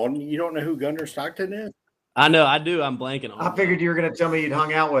on, Walden. You don't know who Gunnar Stockton is? I know, I do. I'm blanking on I him. figured you were going to tell me you'd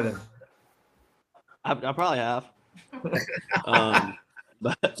hung out with him. I probably have.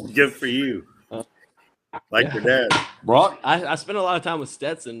 But Good for you. Like your dad. Brock? I spent a lot of time with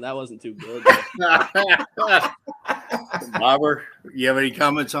Stetson. That wasn't too good. Bobber, you have any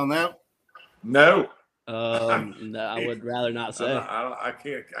comments on that? No, No, I would rather not say. I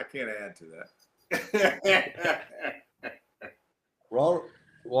can't add to that.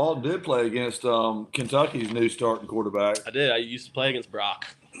 Walt did play against Kentucky's new starting quarterback. I did. I used to play against Brock.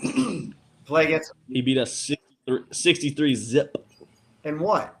 Play against He beat us 63 zip in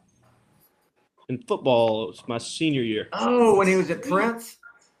what? in football. It was my senior year. Oh, when he was at Prince?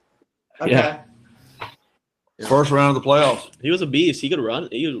 Okay. Yeah. First round of the playoffs. He was a beast. He could run.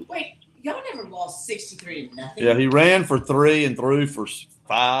 Wait, y'all never lost 63 to nothing. Yeah, he ran for 3 and threw for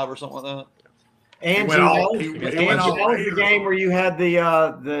 5 or something like that. Angie, went all- that he was went Angie, all that was the game where you had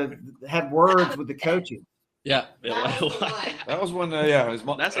the had words with the coaches. Yeah. That was the one. That was when his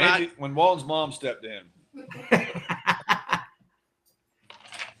mom, That's when Walton's mom stepped in.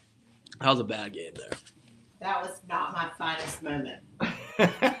 That was a bad game there. That was not my finest moment.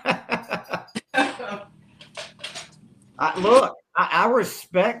 I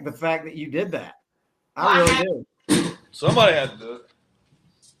respect the fact that you did that. I really do. Somebody had to do it.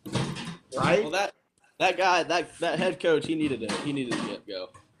 Right? Well, that guy, that head coach, he needed to get go.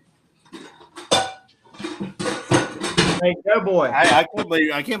 Hey, go boy. I can't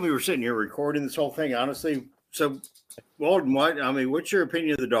believe we're sitting here recording this whole thing, honestly. So, Walden, what's your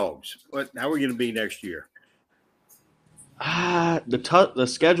opinion of the Dogs? How are we going to be next year? The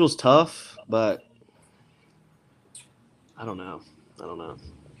schedule's tough, but I don't know.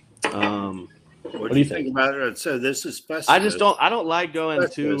 What do you think about it? So this is Festivus. I don't like going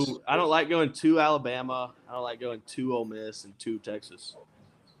Festivus. to Alabama. I don't like going to Ole Miss and to Texas.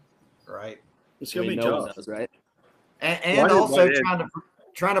 Right. It's going to be no tough. one does, right? And Why also did-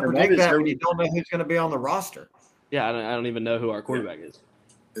 trying to and predict that is that when every- you don't know who's going to be on the roster. Yeah, I don't even know who our quarterback is.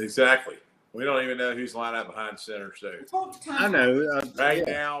 Exactly. We don't even know who's lined up behind center. So I know. right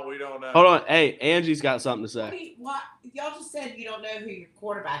Yeah. now, we don't know. Hold on. Hey, Angie's got something to say. Y'all just said you don't know who your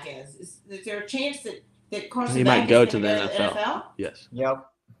quarterback is. Is there a chance that Carson He Beck might is go gonna to the go NFL. Yes. Yep.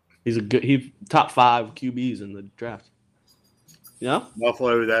 He's top 5 QBs in the draft. Yeah?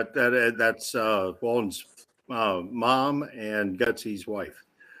 Buffalo. That's Walden's mom and Gutsy's wife.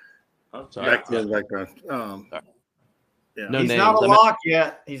 Sorry. Back in the background. Yeah. No He's names. not a I mean- lock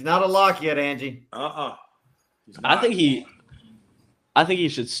yet. He's not a lock yet, Angie. I think he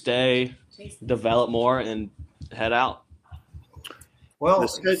should stay, develop more, and head out. Well, The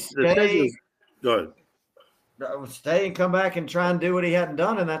schedule's good. stay and come back and try and do what he hadn't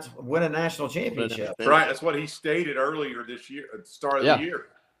done, and that's win a national championship. Right. That's what he stated earlier this year, at the start of the year.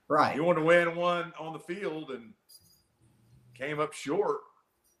 Right. He wanted to win one on the field and came up short.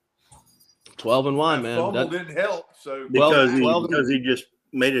 12-1, man. Fumble That- didn't help. So, Because he just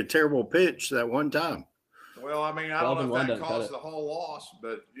made a terrible pitch that one time. well, I mean, I 12 don't and know 1 if that doesn't cut caused it. the whole loss,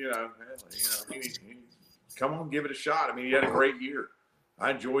 but he come on, give it a shot. I mean, he had a great year.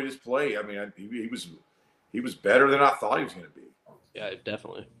 I enjoyed his play. I mean, he was better than I thought he was going to be. Yeah,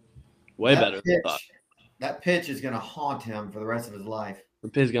 definitely. Way better than I thought. That pitch is going to haunt him for the rest of his life. The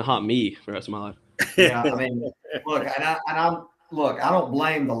pit's going to haunt me for the rest of my life. Yeah, I mean, look, I don't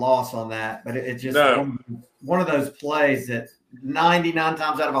blame the loss on that, but it's just No. one of those plays that 99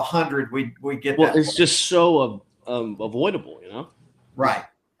 times out of 100 we get Well, that. it's just so avoidable, Right.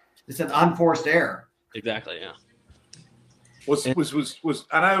 It's an unforced error. Exactly, yeah. Was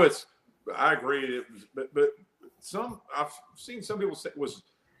I know it's. I agree. It was, but I've seen some people say was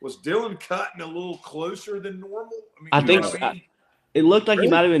Dylan cutting a little closer than normal. I think it looked like he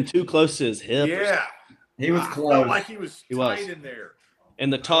might have been too close to his hip. Yeah, he was I close. felt like he was tight in there,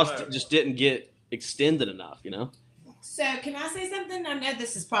 and the toss just didn't get extended enough. So can I say something? I know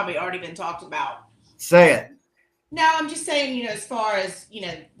this has probably already been talked about. Say it. No, I'm just saying, as far as,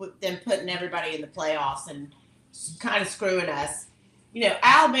 with them putting everybody in the playoffs and kind of screwing us.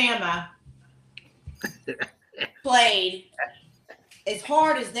 Alabama played as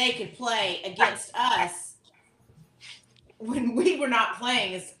hard as they could play against us when we were not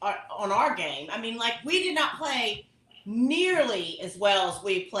playing on our game. We did not play nearly as well as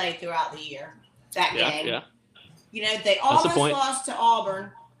we played throughout the year, that game. Yeah. They almost lost to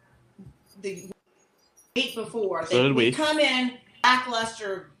Auburn the week before. So did we. Come in,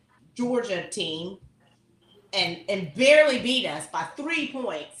 lackluster Georgia team, and barely beat us by 3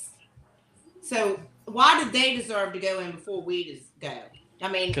 points. So why did they deserve to go in before we go?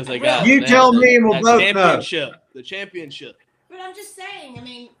 Because they got you tell me, and we'll both championship. The championship. But I'm just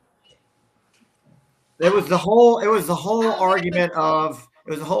saying. It was the whole argument of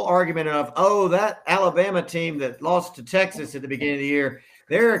that Alabama team that lost to Texas at the beginning of the year.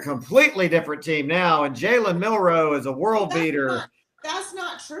 They're a completely different team now, and Jalen Milroe is a world beater. That's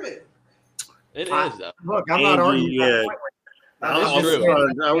not true. It is though. Look, I'm not arguing. Yeah. I was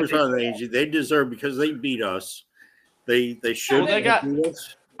true. trying to Angie. They deserve because they beat us. They should beat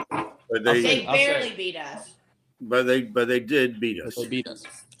us. But They barely beat us. But they did beat us. They beat us.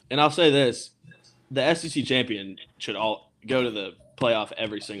 And I'll say this: the SEC champion should all go to the playoff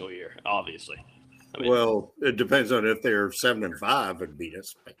every single year. Obviously. Well, it depends on if they're 7-5 and beat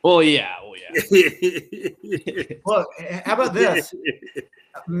us. Well, yeah. Look, how about this?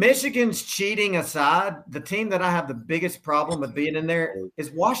 Michigan's cheating aside, the team that I have the biggest problem with being in there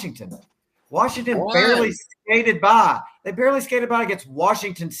is Washington. Washington barely skated by. They barely skated by against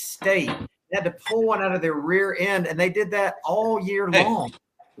Washington State. They had to pull one out of their rear end, and they did that all year long.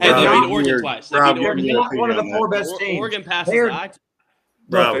 Hey, they beat Oregon twice. They're not one of the four best teams. Oregon passes by.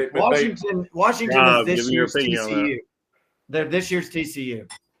 Look, Washington is this year's TCU. They're this year's TCU.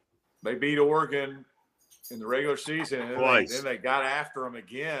 They beat Oregon in the regular season, and then they got after them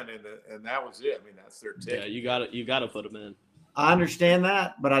again, and that was it. That's their ticket. Yeah, you got to put them in. I understand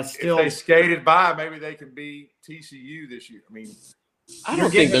that, but I still. If they skated by, maybe they can be TCU this year. I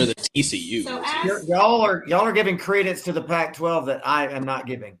don't think they're the TCU. So y'all are giving credence to the Pac-12 that I am not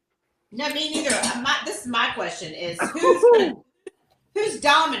giving. No, me neither. This is my question: is who's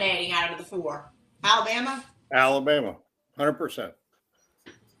dominating out of the four? Alabama. 100%.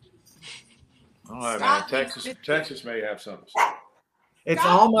 Oh man, Texas may have something. It's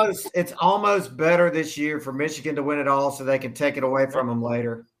almost better this year for Michigan to win it all, so they can take it away from them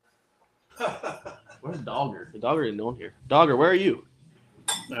later. Where's Dogger? The Dogger isn't on here. Dogger, where are you?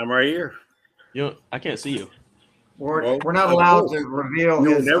 I'm right here. I can't see you. We're not allowed to reveal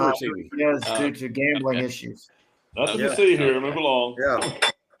his due to gambling issues. Nothing to see here. Move along.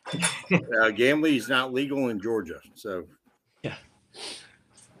 Yeah. Gambling is not legal in Georgia, so. Yeah.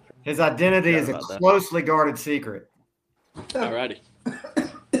 His identity is a closely guarded secret. All righty.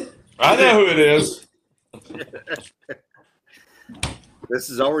 I know who it is. This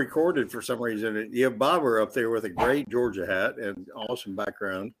is all recorded for some reason. You have Bobber up there with a great Georgia hat and awesome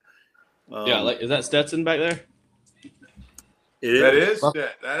background. Is that Stetson back there? That is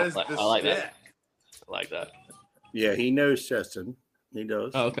the I like that. I like that. Yeah, he knows Stetson. He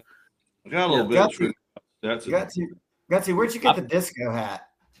does. Oh, okay. I got a little bit. Gutsy, where'd you get the disco hat?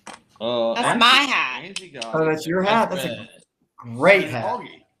 That's my hat. Oh, that's your hat? That's a great hat.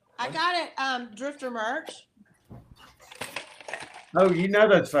 I got it, Drifter merch. Oh, you know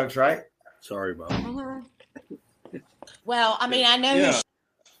those folks, right? Sorry, Bob. Mm-hmm. Well, I know who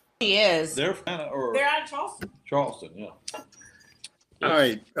she is. They're out of Charleston. Charleston, yeah. All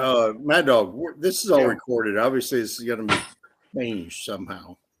right, Mad Dog, this is all recorded. Obviously, this is going to be changed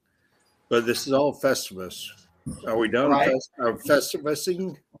somehow. But this is all Festivus. Are we done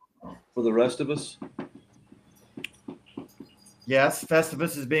Festivusing? For the rest of us? Yes,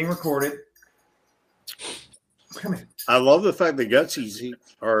 Festivus is being recorded. Come here. I love the fact that Gutsies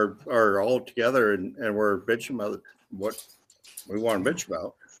are all together and we're bitching about what we want to bitch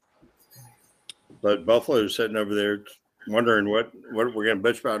about. But Buffalo's sitting over there wondering what we're going to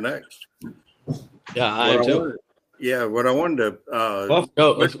bitch about next. Yeah, I am too. What I wanted to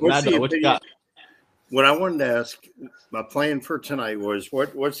what you got? What I wanted to ask, my plan for tonight was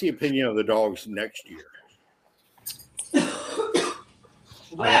what's the opinion of the Dogs next year?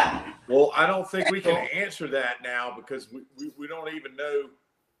 Well, Well, I don't think we can answer that now because we don't even know.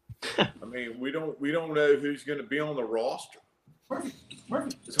 I mean, we don't know who's going to be on the roster.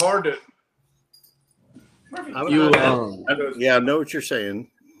 It's hard to. I know what you're saying.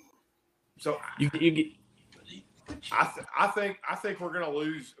 So I think we're going to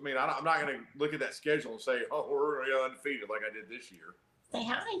lose. I mean, I'm not going to look at that schedule and say, "Oh, we're going to go undefeated like I did this year." Say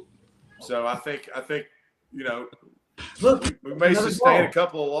hi. So I think Look, we may sustain a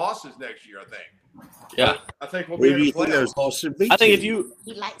couple of losses next year. I think. Yeah, I think we'll be in the playoffs. I think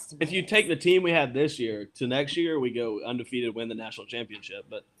if you take the team we had this year to next year, we go undefeated, win the national championship.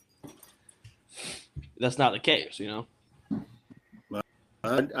 But that's not the case,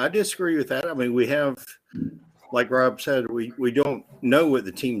 I disagree with that. I mean, we have, like Rob said, we don't know what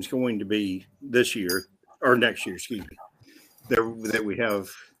the team's going to be this year or next year, excuse me, that we have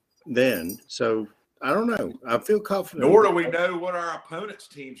then. So I don't know. I feel confident. Nor do we know what our opponents'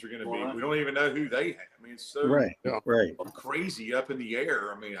 teams are going to be. We don't even know who they have. I mean, it's so crazy up in the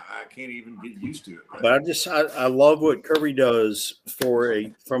air. I mean, I can't even get used to it. Right? But I love what Kirby does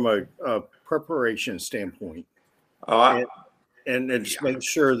from a preparation standpoint. And just make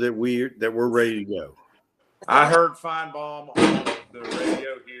sure that we're ready to go. I heard Feinbaum on the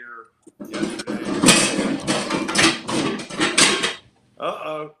radio here yesterday.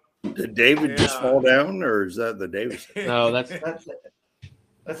 Did David just fall down, or is that the Davis? No, that's Scott.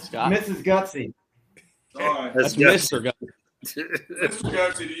 Mrs. Gutsy. Sorry. That's Mr. Gutsy. Mr.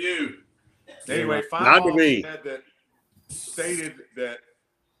 Gutsy to you. Anyway, Feinbaum stated that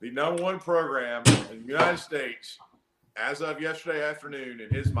the number one program in the United States, as of yesterday afternoon, in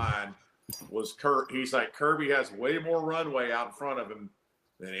his mind, was He's like, Kirby has way more runway out in front of him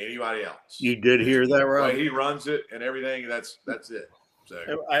than anybody else. You did hear that, right? He runs it and everything. That's it. So,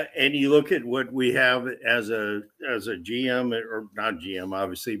 and you look at what we have as a GM, or not GM,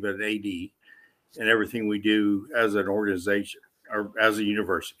 obviously, but an AD, and everything we do as an organization or as a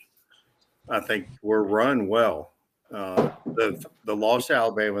university. I think we're run well. The loss to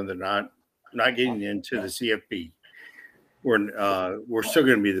Alabama, they're not getting into the CFP. We're still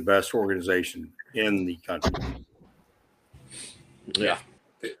going to be the best organization in the country. Yeah.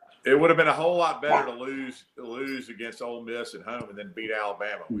 It would have been a whole lot better to lose against Ole Miss at home and then beat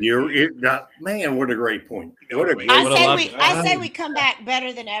Alabama. Man, what a great point. I say we come back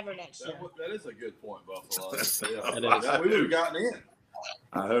better than ever next year. That is a good point, Buffalo. Yeah. We would have gotten in.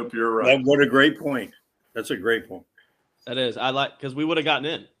 I hope you're right. What a great point. That's a great point. That is. Because we would have gotten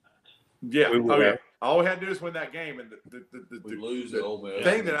in. Yeah. All we had to do is win that game, and we lose the Ole Miss.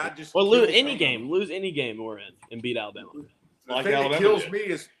 Thing that I just lose any game we're in and beat Alabama. The thing that kills me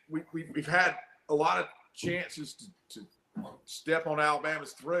is we've had a lot of chances to step on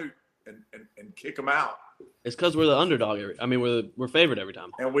Alabama's throat and kick them out. It's because we're the underdog. We're favored every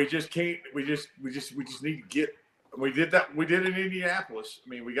time, and we just can't. We just need to get. We did that. We did it in Indianapolis. I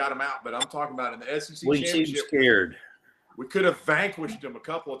mean, we got them out, but I'm talking about in the SEC championship. We seem scared. We could have vanquished them a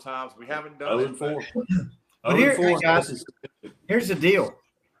couple of times. We haven't done it. But here's the deal.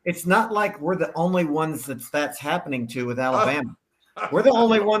 It's not like we're the only ones that's happening to with Alabama. We're the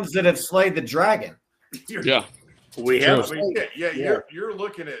only ones that have slayed the dragon. Yeah, we have. You're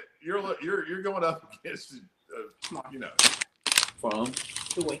looking at you're going up against from.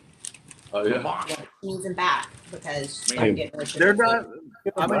 Oh yeah. Needs them back because they're not.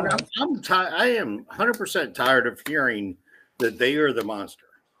 I mean, I am 100% tired of hearing that they are the monster.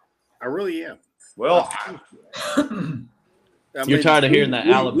 I really am. Well, you're tired of hearing that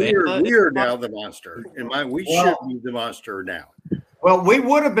Alabama. We are now the monster, and we should be the monster now. Well, we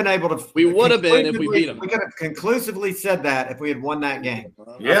would have been able to. We would have been if we beat them. We could have conclusively said that if we had won that game.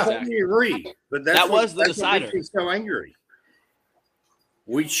 Yeah, I totally agree. But that was the decider. What makes me so angry.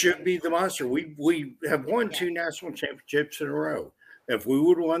 We should be the monster. We have won 2 national championships in a row. If we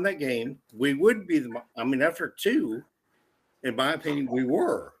would have won that game, we would be the. I mean, after 2, in my opinion, we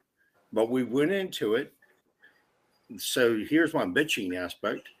were, but we went into it. So here's my bitching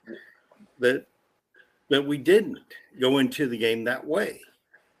aspect: that we didn't go into the game that way.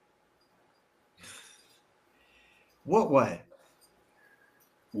 What way?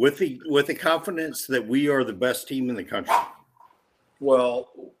 With the confidence that we are the best team in the country. Well,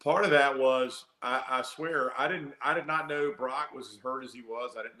 part of that was I swear I did not know Brock was as hurt as he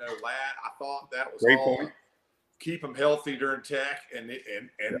was. I didn't know Ladd. I thought that was great all point. Keep him healthy during Tech, and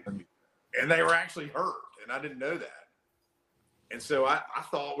they were actually hurt, and I didn't know that. And so I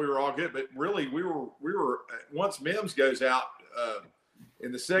thought we were all good, but really we were once Mims goes out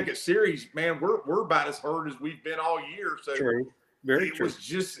in the second series, man, we're about as hurt as we've been all year. So true. Very it true. was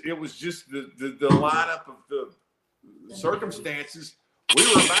just the lineup of the circumstances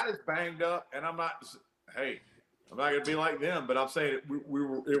we were about as banged up, and I'm not going to be like them, but I'm saying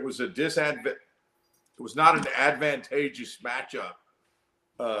it was a disadvantage. It was not an advantageous matchup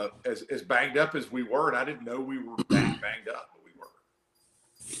as banged up as we were, and I didn't know we were that banged up, but we were.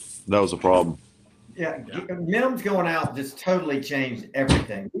 That was a problem. Yeah, Mims going out just totally changed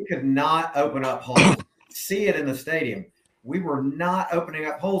everything. We could not open up holes. See it in the stadium. We were not opening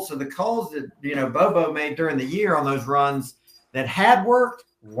up holes. So the calls that Bobo made during the year on those runs that had worked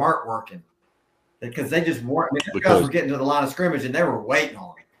weren't working because they just weren't. Those guys were getting to the line of scrimmage and they were waiting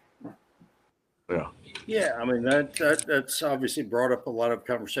on it. Yeah. Yeah, I mean that's obviously brought up a lot of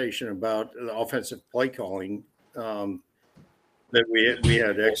conversation about the offensive play calling. That we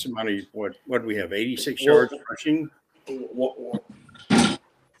had X amount of what did we have 86 yards rushing.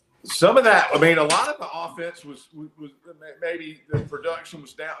 Some of that, I mean, a lot of the offense was maybe the production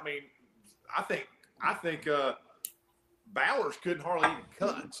was down. I mean, I think Bowers couldn't hardly even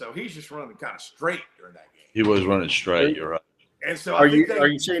cut, so he's just running kind of straight during that game. He was running straight. You're right. And so are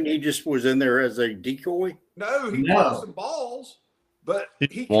you saying he just was in there as a decoy? No, he got some balls, but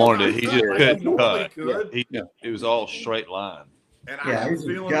he wanted it. He just couldn't cut. Could. It was all straight line. And I have a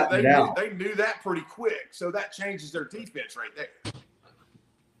feeling that they knew that pretty quick. So that changes their defense right there.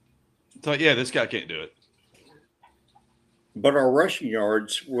 So, yeah, this guy can't do it. But our rushing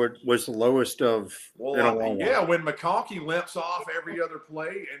yards was the lowest of when McConkey limps off every other play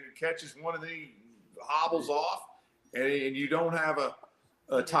and catches one of the hobbles off, and you don't have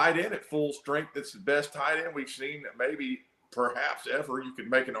a tight end at full strength that's the best tight end we've seen maybe perhaps ever, you could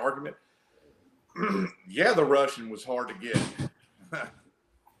make an argument. Yeah, the rushing was hard to get.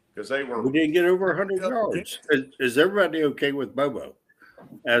 Because we didn't get over 100 yards. Is everybody okay with Bobo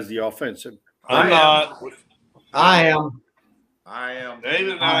as the offensive? I'm not. I am.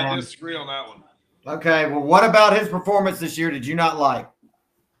 David and I disagree on that one. Okay, well, what about his performance this year did you not like?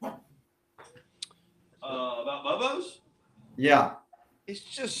 About Bobo's? Yeah.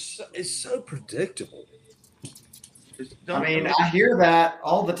 It's so predictable. I hear that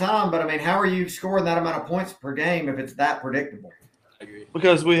all the time, but how are you scoring that amount of points per game if it's that predictable? I agree.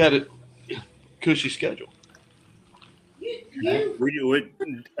 Because we had a cushy schedule.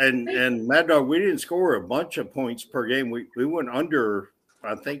 And Mad Dog, we didn't score a bunch of points per game. We went under,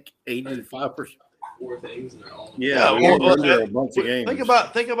 I think, 85%. 4 things and they're all. Yeah, we went under a bunch of games.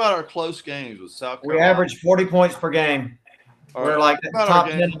 Think about our close games with South Carolina. We averaged 40 points per game. We're like the top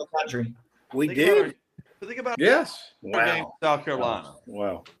 10 in the country. We did. Think about yes. Game South Carolina.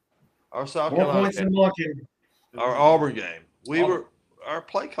 Wow. Our South 4 Carolina points game, in looking. our Auburn game. Our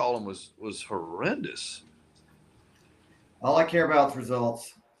play calling was horrendous. All I care about is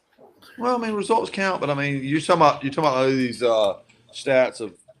results. Well, results count, but you're talking about all these stats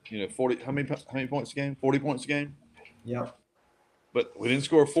of 40. How many points a game? 40 points a game. Yep. But we didn't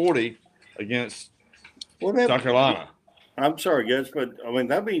score 40 against South Carolina. I'm sorry, guys, but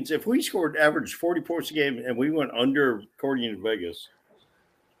that means if we scored average 40 points a game and we went under, according to Vegas,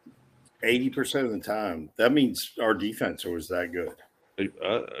 80% of the time, that means our defense was that good.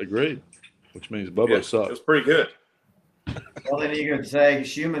 I agreed, which means Bubba sucks. It was pretty good. Well, then you could say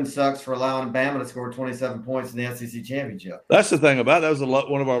Schumann sucks for allowing Bama to score 27 points in the SEC championship. That's the thing about it. That was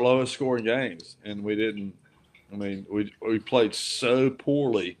one of our lowest scoring games, and we didn't. We played so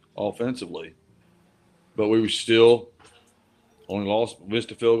poorly offensively, but we were still only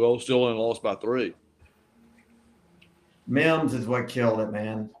missed a field goal, still only lost by 3. Mims is what killed it,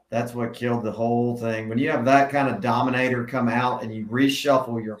 man. That's what killed the whole thing. When you have that kind of dominator come out and you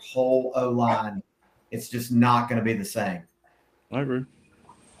reshuffle your whole O-line, it's just not going to be the same. I agree.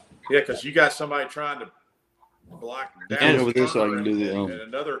 Yeah, because you got somebody trying to block down over there so I can do the and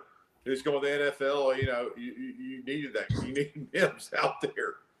another who's going to the NFL. You needed that. You needed Mims out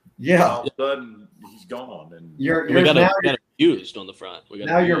there. Yeah. All of a sudden, he's gone, and we got abused on the front.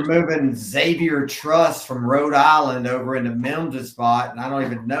 You're moving Xavier Truss from Rhode Island over into Mims' spot, and I don't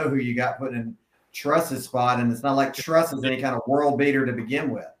even know who you got putting in Truss's spot, and it's not like Truss is any kind of world beater to begin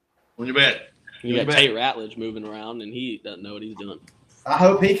with. When you bet. You got Tate Ratledge moving around, and he doesn't know what he's doing. I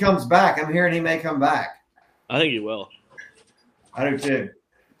hope he comes back. I'm hearing he may come back. I think he will. I do too.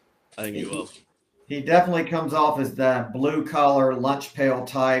 I think he will. He definitely comes off as that blue-collar lunch pail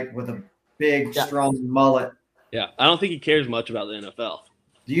type with a big, strong mullet. Yeah, I don't think he cares much about the NFL.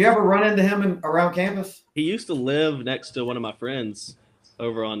 Do you ever run into him around campus? He used to live next to one of my friends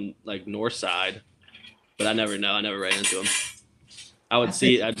over on North Side, but I never ran into him. I would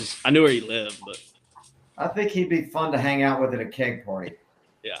see. I knew where he lived, but I think he'd be fun to hang out with at a keg party.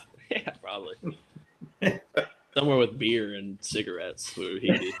 Yeah, probably somewhere with beer and cigarettes. Where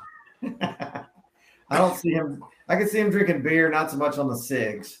he'd be. I don't see him. I can see him drinking beer, not so much on the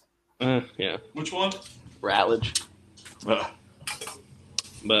cigs. Yeah. Which one? Ratledge.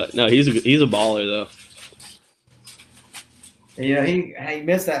 But no, he's a baller though. And, you know, he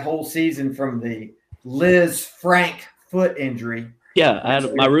missed that whole season from the Liz Frank foot injury. Yeah,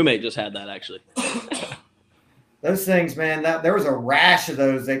 my roommate just had that actually. Those things, man, there was a rash of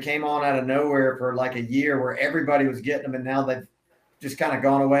those that came on out of nowhere for like a year where everybody was getting them, and now they've just kind of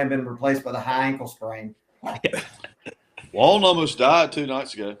gone away and been replaced by the high ankle sprain. Walden almost died 2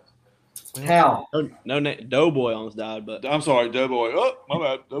 nights ago. How? Doughboy almost died, but I'm sorry, Doughboy. Oh, my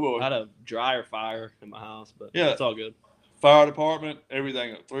bad, Doughboy. I had a dryer fire in my house, but Yeah. it's all good. Fire department,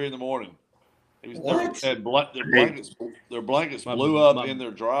 everything at 3 a.m. Their blankets blew up in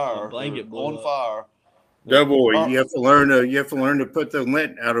their dryer. Blanket blew on up. fire. Doughboy, you have to learn to put the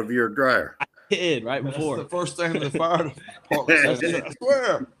lint out of your dryer. I did right before. That's the first thing the fire department said. I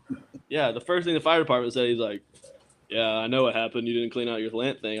swear. Yeah, the first thing the fire department said, he's like, "Yeah, I know what happened. You didn't clean out your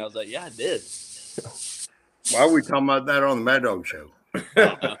lint thing." I was like, "Yeah, I did." Why are we talking about that on the Mad Dog Show?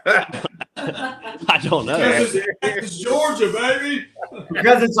 I don't know. It's Georgia, baby.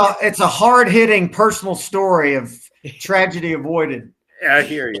 Because it's a hard hitting personal story of tragedy avoided. Yeah, I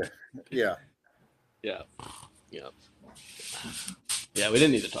hear you. Yeah. Yeah, we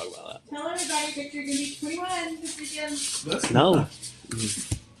didn't need to talk about that. Tell everybody that you're going to be 21 this weekend. No.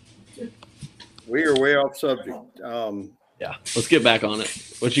 We are way off subject. Yeah, let's get back on it.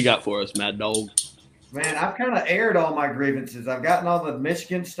 What you got for us, Mad Dog? Man, I've kind of aired all my grievances. I've gotten all the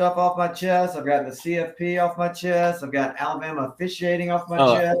Michigan stuff off my chest. I've gotten the CFP off my chest. I've got Alabama officiating off my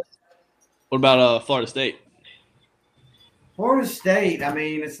chest. What about Florida State? Florida State, I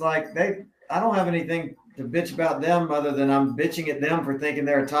mean, it's like I don't have anything to bitch about them other than I'm bitching at them for thinking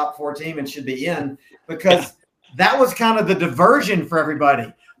they're a top 4 team and should be in, because that was kind of the diversion for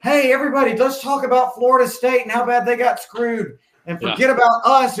everybody. Hey, everybody, let's talk about Florida State and how bad they got screwed and forget about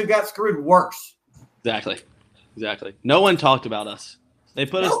us who got screwed worse. Exactly. No one talked about us. They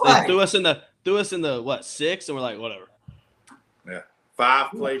put us. They threw us in the what, 6, and we're like, whatever. Yeah,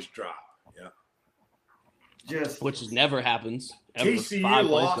 5 place drop. Yeah, Which never happens.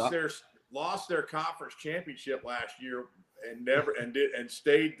 TCU lost their conference championship last year and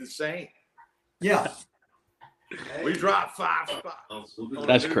stayed the same. Yeah, we dropped 5 spots.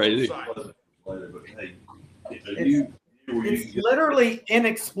 That's crazy. It's literally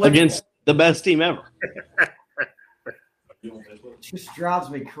inexplicable against the best team ever. It just drives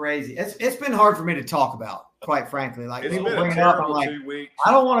me crazy. It's been hard for me to talk about, quite frankly. Like, It's people been bring a it up, I'm terrible like, 2 weeks.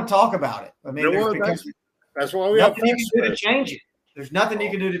 I don't want to talk about it. I mean, that's why we have nothing you can do to change it. There's nothing you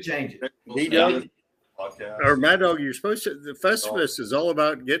can do to change it. He does. Or Mad Dog, you're supposed to. The Festivus is all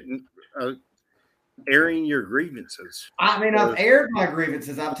about getting airing your grievances. I mean, I've aired my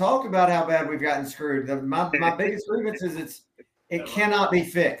grievances. I've talked about how bad we've gotten screwed. My biggest grievance is it cannot be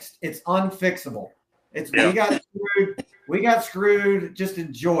fixed. It's unfixable. We got screwed. Just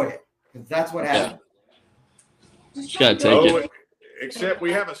enjoy it, because that's what happened. Just gotta take it. Except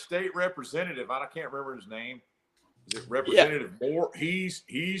we have a state representative. I can't remember his name. Is it Representative Moore? He's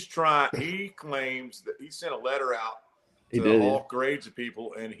trying. He claims that he sent a letter out to all grades of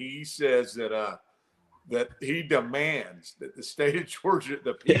people, and he says that that he demands that the state of Georgia,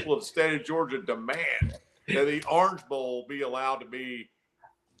 the people of the state of Georgia, demand that the Orange Bowl be allowed to be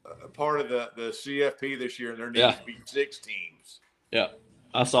a part of the CFP this year, and there needs to be 6 teams. Yeah,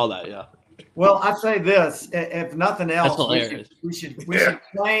 I saw that. Yeah. Well, I say this: if nothing else, we should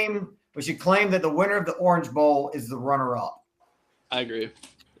claim that the winner of the Orange Bowl is the runner-up. I agree.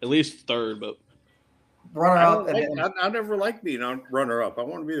 At least 3rd, but runner-up. I never like being on runner-up. I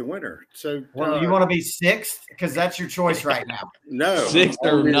want to be the winner. So, you want to be 6th, because that's your choice right now. No, 6th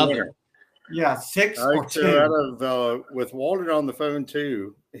or nothing. Yeah, 6 or 2. So out of with Walden on the phone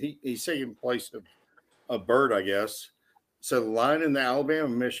too, he's taking place of Bird, I guess. So the line in the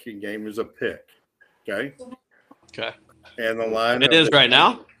Alabama-Michigan game is a pick. Okay. And the line it is right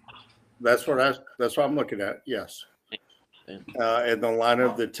now. That's what I'm looking at. Yes. And the line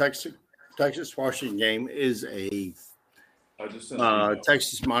of the Texas-Washington game is a Texas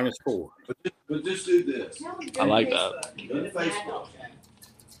 -4. But just do this. I like that. Go to Facebook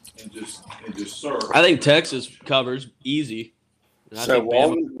and just search. I think Texas covers easy. So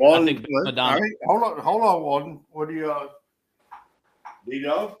Walden, all right, hold on, Walden. What do you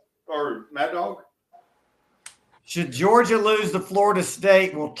D-Dog or Mad Dog? Should Georgia lose to Florida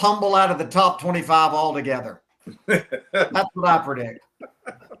State, we'll tumble out of the top 25 altogether. That's what I predict.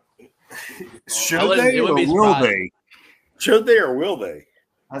 Should they or will they? Should they or will they?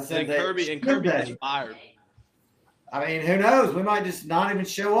 I said Kirby is fired. I mean, who knows? We might just not even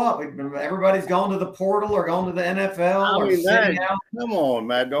show up. Everybody's gone to the portal or gone to the NFL or sitting out. Come on,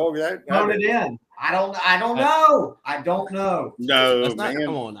 Mad Dog. Phone it in. I don't know. I don't know. No, not, man.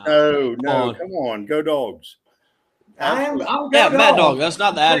 come on now. No. Come on. Go Dogs. I'm go Mad Dogs. Dog. That's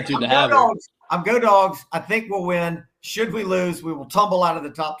not the attitude to have. I'm go Dogs. I think we'll win. Should we lose, we will tumble out of the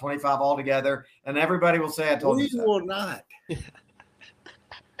top 25 altogether, and everybody will say I told you so. We will not.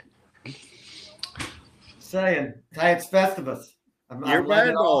 Saying, hey, it's Festivus. You're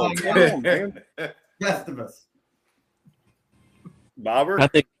Mad Dog. Come on, man. Festivus. Bobber? I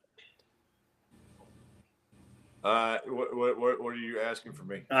think What are you asking for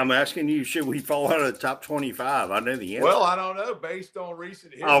me? I'm asking you, should we fall out of the top 25? I know the answer. Well, I don't know. Based on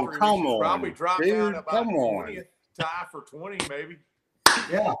recent history, Oh, come on, probably drop dude, down about come on. 20th, tie for 20, maybe.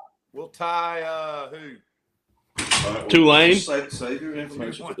 Yeah. We'll tie who? Tulane. Save your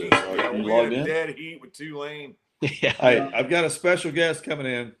information for this. Yeah, You we logged had a in? dead heat with Tulane. Yeah. Hey, I've got a special guest coming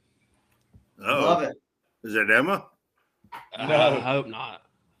in. Love it. Is it Emma? No. I hope not.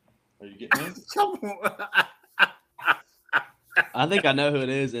 Are you getting in? Come on. I think I know who it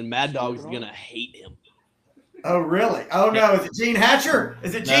is, and Mad Dog is gonna hate him. Oh, really? Oh, no. Is it Gene Hatcher?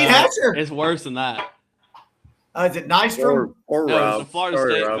 Is it Gene No, Hatcher? It's worse than that. Is it Nystrom? Or No, Rob. it's a Florida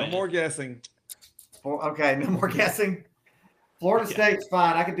Sorry, State Rob. fan. No more guessing. Okay, no more guessing. Florida State's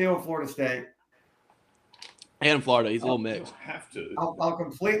fine. I can deal with Florida State. And Florida, he's a little mixed. Have to. I'll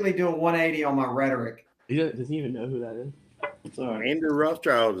completely do a 180 on my rhetoric. Does he even know who that is? It's all right. Andrew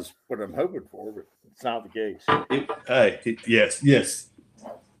Rothschild is what I'm hoping for, but it's not the case. Yes.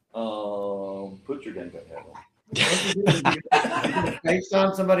 Put your game back on.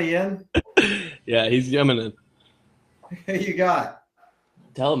 FaceTime somebody in? Yeah, he's coming in. Who you got?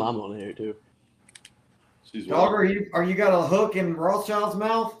 Tell him I'm on here too. She's Dog, are you got a hook in Rothschild's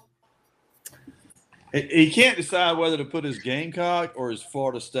mouth? He can't decide whether to put his Gamecock or his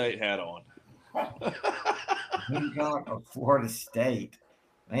Florida State hat on. Gamecock or Florida State?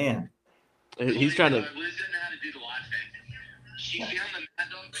 Man. He's trying to. Liz didn't know how to do the live thing. She found the Mad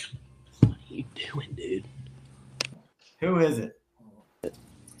Dog. What are you doing, dude? Who is it?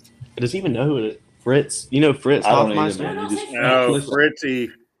 Does he even know who it is? Fritz? You know Fritz I don't Hoffmeister? either, man. You just- No, Fritzy.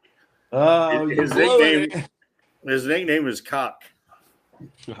 Oh, His you blew nickname- it. His nickname is Cock.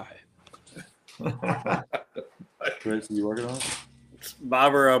 All right. Chris, you working on it?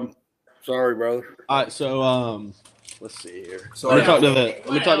 Bobber, I'm sorry, brother. All right, so let's see here. Sorry. Let me talk to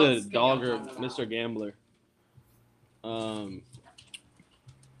else? the Dog or Mr. Gambler.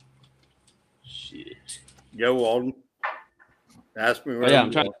 Shit. Go, Walden. Ask me. Oh, yeah,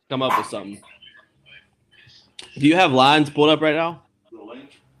 I'm trying to come up with something. Do you have lines pulled up right now?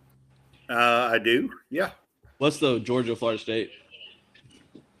 I do. Yeah. What's the Georgia Florida State?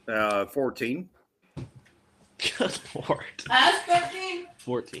 14. Good Lord. Us 13?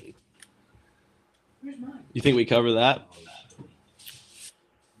 14. Where's mine? You think we cover that?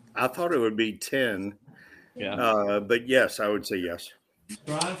 I thought it would be 10. Yeah. But yes, I would say yes.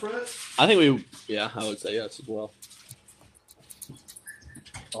 Brian Fritz? I think I would say yes as well.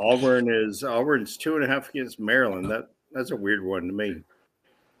 Auburn's 2.5 against Maryland. That's a weird one to me.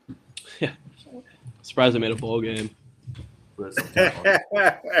 Surprised they made a bowl game.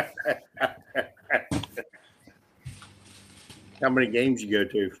 How many games you go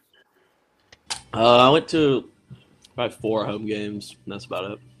to? I went to probably 4 home games, and that's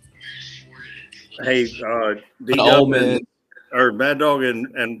about it. Hey, Ole D-Dub Miss. or Mad Dog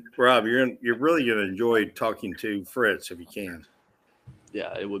and Rob, you're really gonna enjoy talking to Fritz if you can.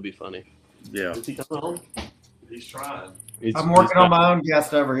 Yeah, it would be funny. Yeah. Is he coming home? He's trying. I'm working on my own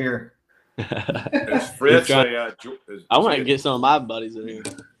guest over here. Is Fritz I want to get some of my buddies in here.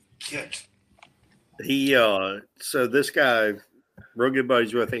 He so this guy, real good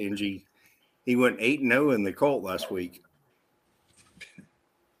buddies with Angie. He went 8-0 in the Colt last week.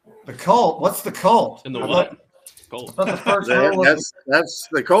 The cult? What's the cult? In the what? Cold. I thought the first rule was That's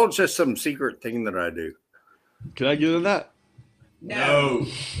the Colt's just some secret thing that I do. Can I get into that? No.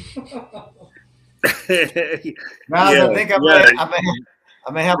 Guys, Yeah, I think I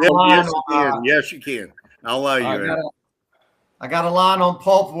may have a Yes, line you on. can. Yes, you can. I'll allow you in. I got a line on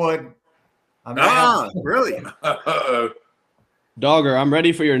Pulpwood. I may have- Really? Uh-oh. Dogger, I'm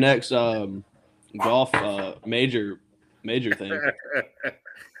ready for your next golf major thing.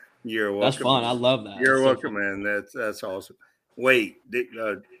 You're welcome. That's fun. I love that. You're That's so welcome, man. That's awesome. Wait,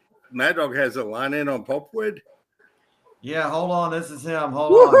 Mad Dog has a line in on Pulpwood? Yeah, hold on. This is him.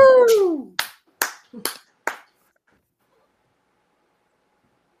 Hold on. Woohoo!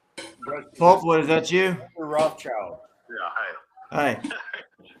 Pulpwood, is that you? Rothschild. Hey. I'll tell you,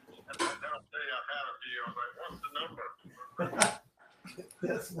 I've had a few. I was like, what's the number?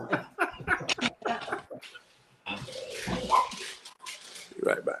 That's funny. Be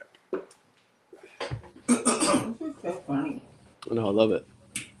right back. This is so funny. No, I love it.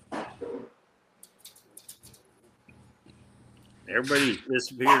 Everybody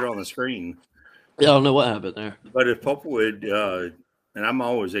disappeared on the screen. Yeah, I don't know what happened there. But if Pulpwood, and I'm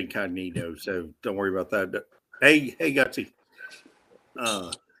always incognito, so don't worry about that. Hey, Gutsy.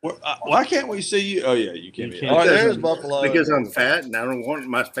 Why can't we see you? Oh, yeah, you can't. You Be. can't. All right, there's Buffalo. Because I'm fat and I don't want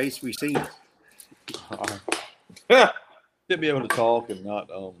my face to be seen. Should be able to talk and not.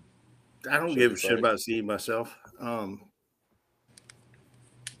 I don't give a shit about seeing myself.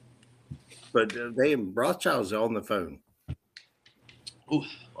 But they Rothschild's on the phone. Ooh,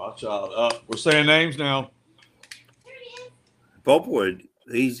 Rothschild. We're saying names now. Pulpwood,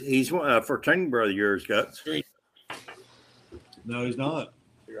 he's a fraternity brother of yours, Guts. No, he's not.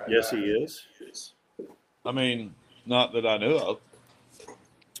 Yes, he is. I mean, not that I know of.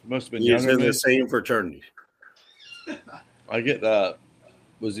 Must have been He's younger in than the me. same fraternity. I get that.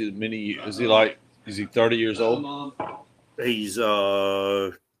 Was he many? Is he 30 years old? He's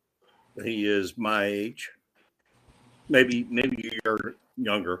he is my age. Maybe you're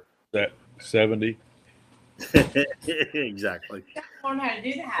younger. That 70. Exactly. Learn how to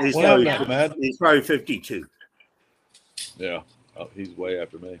do that. He's What probably, happened to Matt? he's probably 52. Yeah. Oh, he's way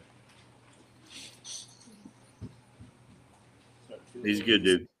after me. He's a good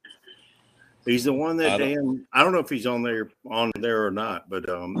dude. He's the one that I don't know if he's on there or not, but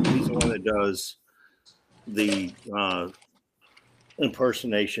he's the one that does the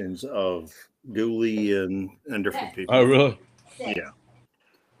impersonations of Dooley and different people. Oh, really? Yeah.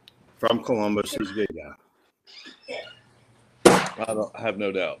 From Columbus, he's a good guy. I have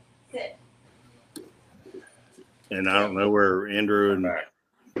no doubt. And I don't know where Andrew and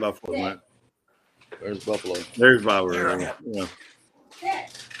Buffalo went. There's Buffalo. There's Buffalo. Yeah.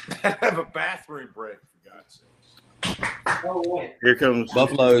 Have a bathroom break, for God's sake. Here comes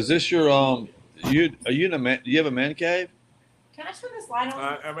Buffalo. Is this your are you in a man? Do you have a man cave? Can I turn this light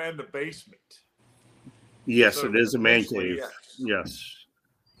on? I'm in the basement. Yes, So it is a man eventually, cave. yes.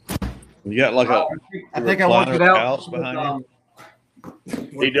 Yes. You got like a I think I worked it out. house behind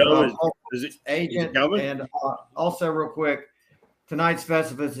He does. Is it Agent coming? and also real quick, tonight's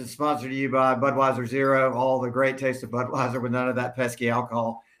Festivus is sponsored to you by Budweiser Zero. All the great taste of Budweiser with none of that pesky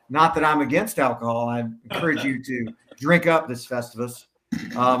alcohol. Not that I'm against alcohol. I encourage you to drink up this Festivus.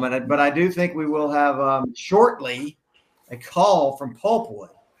 But I do think we will have shortly a call from Pulpwood.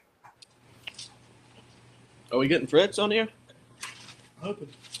 Are we getting Fritz on here?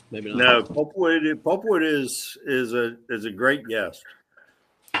 Maybe not. No, Pulpwood is a great guest.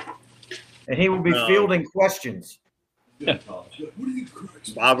 And he will be fielding questions.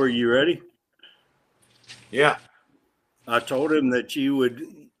 Bob, are you ready? Yeah. I told him that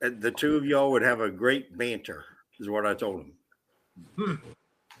the two of y'all would have a great banter, is what I told him.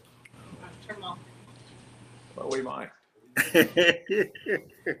 Well, we might.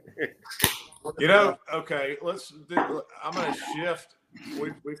 Okay, I'm going to shift.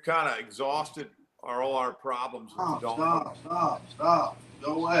 We've kind of exhausted all our problems. Stop.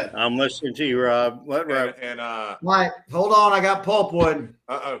 Go away. I'm listening to you, Rob. Let Rob. Mike, hold on. I got Pulpwood.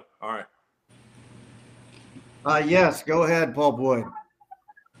 All right. Yes, go ahead, Pulpwood.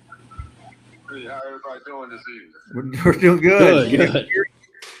 Hey, how everybody doing this evening? We're doing good. Good.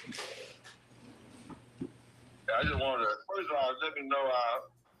 Yeah, I just wanted to, first of all, let me know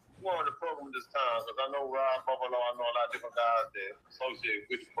who on the program this time, because I know Rob Buffalo, I know a lot of different guys that associate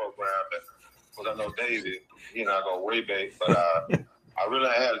with the program, because I know David, he and I go way back, but I really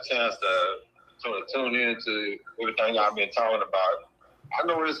had a chance to sort of tune into everything I've been talking about. I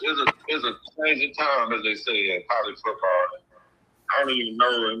know it's a changing time, as they say, in college football. I don't even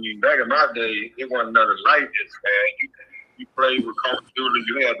know. I mean, back in my day, it wasn't nothing like this, man. You played with Coach Dooley.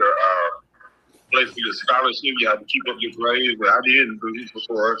 You had to play for your scholarship. You had to keep up your grades. But I didn't do this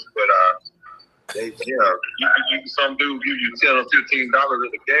before. But some dude give you $10 or $15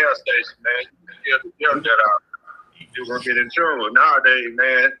 at the gas station, man. You have to get that out. You're gonna get in trouble nowadays,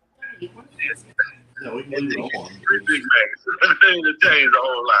 man. Yeah, we can move on. Pretty big man. Things have changed a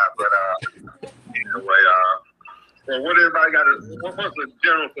whole lot, but anyway, so what's the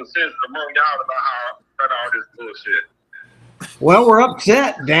general consensus among y'all about all this bullshit? Well, we're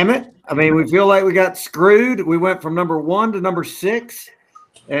upset, damn it. I mean, we feel like we got screwed. We went from number 1 to number 6.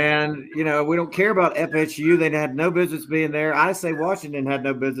 And, we don't care about FSU. They had no business being there. I say Washington had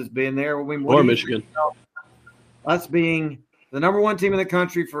no business being there. Or Michigan. Us being the number 1 team in the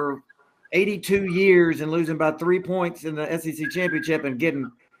country for 82 years and losing by 3 points in the SEC championship and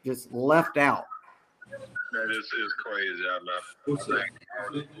getting just left out. Man, it's crazy. I think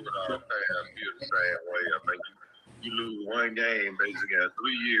all the football fans feel the same way. I mean, you lose one game basically in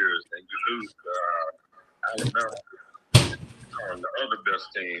 3 years, and you lose Alabama on the other best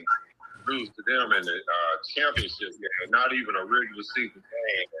team. Lose to them in the championship game, not even a regular season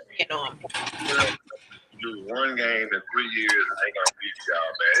game. You lose one game in 3 years, and they gonna beat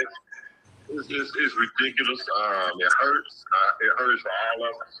y'all, man. It's ridiculous. It hurts. It hurts for all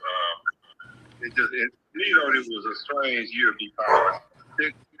of us. It was a strange year because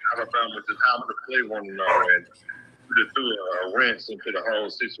Alabama just happened to play one another and threw a wrench into the whole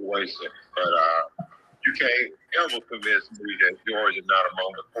situation. But you can't ever convince me that Georgia not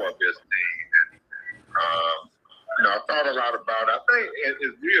among the 4 best teams. I thought a lot about it. I think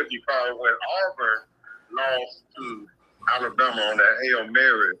it's weird because when Auburn lost to Alabama on that Hail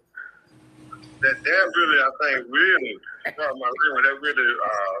Mary, that really, I think, really, that really,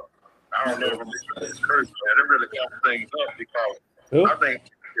 I don't know if I'm going to curse, man. It really helped things up because I think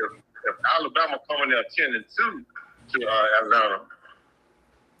if Alabama coming there 10-2 to Atlanta,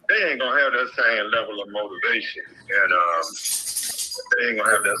 they ain't gonna have that same level of motivation, and they ain't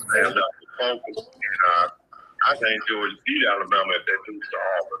gonna have that same level of focus. And I think Georgia beat Alabama if they lose to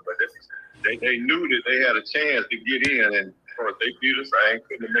Auburn, but they knew that they had a chance to get in, and of course they beat us. I ain't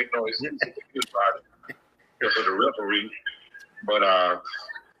couldn't make no excuses about it because of the referee. But I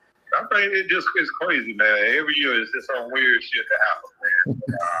think it's crazy, man. Every year it's just some weird shit that happens,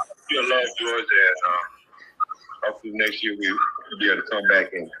 man. Still love Georgia, and hopefully next year we'll be able to come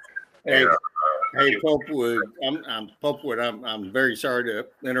back in. Hey, Popewood, I'm Popewood. I'm very sorry to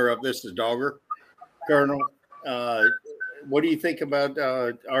interrupt. This is Dogger, Colonel. What do you think about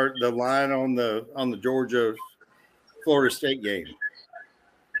the line on the Georgia Florida State game?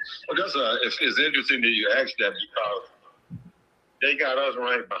 Well, it's interesting that you asked that because they got us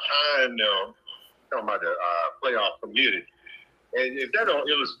right behind them. Talking about the playoff committee, and if that don't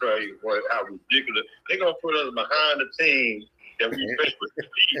illustrate how ridiculous they're gonna put us behind the team that we faced with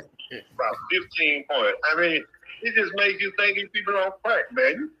about 15 points. I mean, it just makes you think these people don't crack,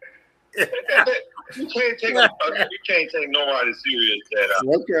 man. You can't take nobody serious. That's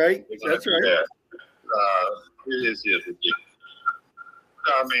right. That's right. That. It is just ridiculous.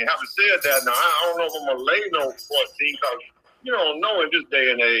 I mean, having said that, now I don't know if I'm gonna lay no 14 because you don't know in this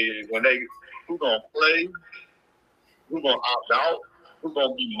day and age who's gonna play, who's gonna opt out, who's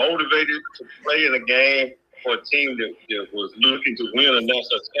gonna be motivated to play in a game for a team that was looking to win a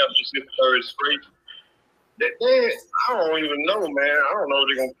national championship third straight. I don't even know, man. I don't know if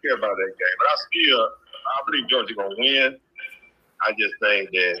they're gonna care about that game, but I believe Georgia's gonna win. I just think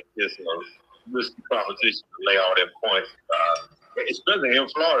that it's a risky proposition to lay all them points, especially in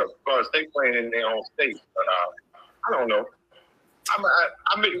Florida. Florida State playing in their own state, but I don't know.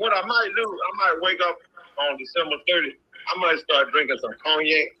 I mean, what I might do, I might wake up on December 30th. I might start drinking some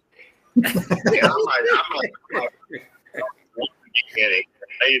cognac. Yeah,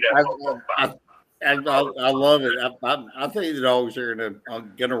 I love it. I think the Dogs are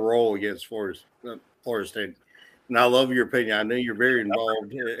gonna roll against Florida State, and I love your opinion. I know you're very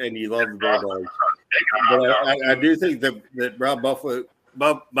involved and you love the Bulldogs, but I do think that Rob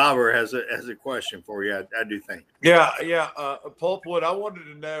Bobber has a question for you. I do think. Yeah. Pulpwood, I wanted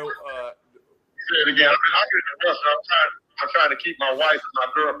to know. Say it again. I'm trying to keep my wife and my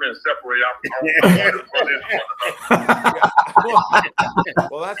girlfriend separated.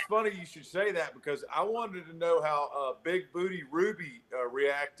 Well, that's funny you should say that because I wanted to know how Big Booty Ruby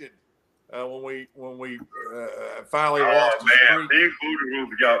reacted when we finally lost. Oh man, Big Booty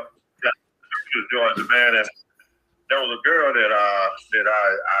Ruby got Georgia, man, and there was a girl that I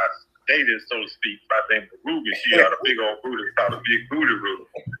dated, so to speak, by the name of Ruby. She had a big old booty, called a Big Booty Ruby.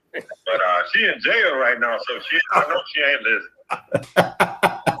 But she in jail right now, so I know she ain't listening.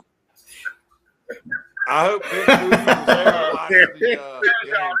 I hope Big Booty was able to watch the game.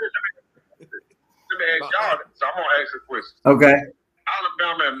 Let me ask y'all, so I'm gonna ask a question. Okay.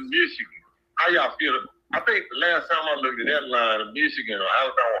 Alabama and Michigan, how y'all feel? I think the last time I looked at that line, Michigan or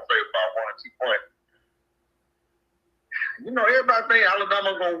Alabama played about 1 or 2 points. You know, everybody think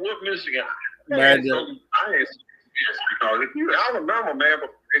Alabama gonna whoop Michigan. I ain't because if you Alabama, man,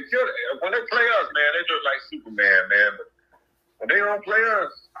 but when they play us, man, they look like Superman, man. But when they don't play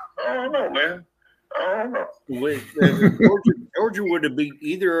us, I don't know, man. I don't know. Georgia would have beat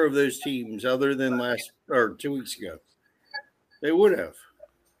either of those teams other than 2 weeks ago. They would have.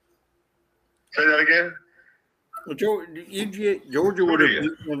 Say that again. Well, Georgia would have.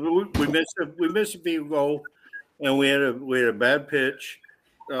 We missed a field goal, and we had a bad pitch.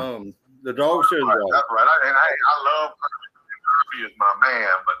 The Dogs are that's right. I love Kirby is my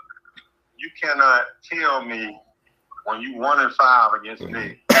man, but you cannot tell me when you 1-5 against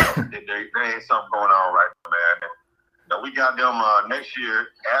me that there ain't something going on right now, man. Now we got them next year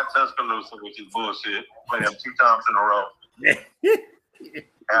at Tuscaloosa, which is bullshit. Play them 2 times in a row at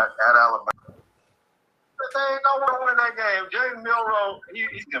Alabama. But they ain't no one win that game. Jaden Milroe,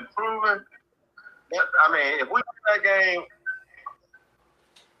 he's improving. I mean, if we win that game,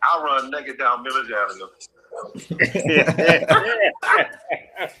 I'll run naked down Millers Avenue.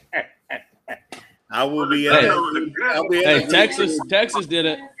 I will be. Hey, Texas did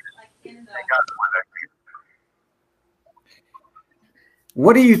it.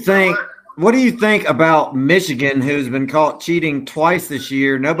 What do you think? What do you think about Michigan, who's been caught cheating twice this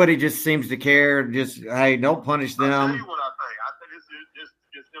year? Nobody just seems to care. Just, hey, don't punish them. I'll tell you what I think. I think this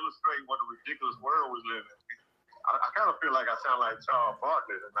just illustrates what a ridiculous world we live in. I kind of feel like I sound like Charles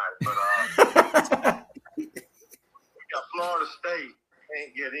Barkley tonight, but we got Florida State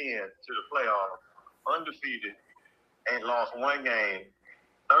can't get in to the playoffs, undefeated, ain't lost one game,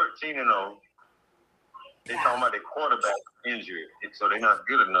 13-0. They talking about their quarterback injury, so they're not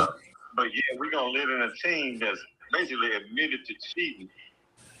good enough. But yeah, we're gonna live in a team that's basically admitted to cheating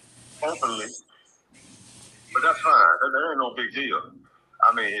openly. But that's fine. That ain't no big deal.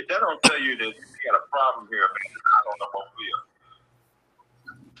 I mean, if that don't tell you that you got a problem here, man, I don't know what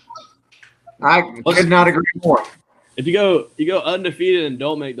will. I could not agree more. If you go undefeated and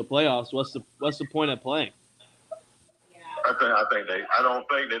don't make the playoffs, what's the point of playing? I don't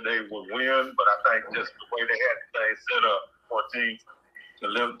think that they would win, but I think just the way they had things set up for teams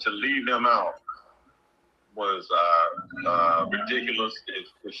to leave them out was ridiculous. It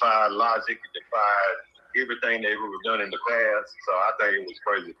defied logic. It defied everything they were done in the past. So I think it was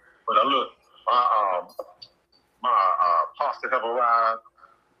crazy. But look, my pasta have arrived,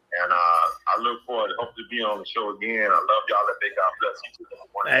 and I look forward to hope to be on the show again. I love y'all. That big God bless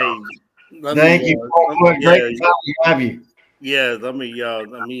you. Thank you. Great to have you. Yeah, let me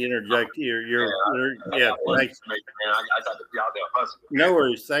interject here. Thanks. Man, I got to be out there hustling. No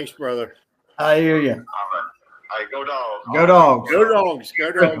worries. Thanks, brother. I hear you. All right. All right, go Dogs. Go Dogs. Go Dogs.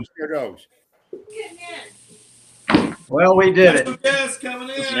 Go Dogs. Go Dogs. Well, we did it. Guest coming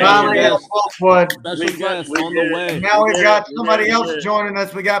in. Finally at Wolfwood. Special guest on the way. Now we've got somebody else joining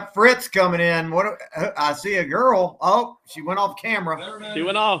us. We got Fritz coming in. I see a girl. Oh, she went off camera. She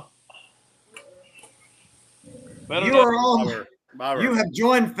went off. You are on. You have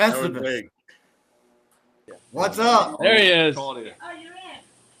joined Festivus. What's up? There he is. Oh, you're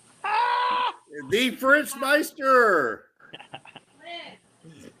in. The Fritz Meister.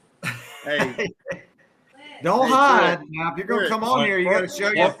 Hey. Don't hide. Now, if you're going to come on here, you got to show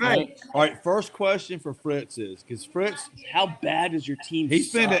your face. All right, first question for Fritz is, because Fritz, How bad is your team?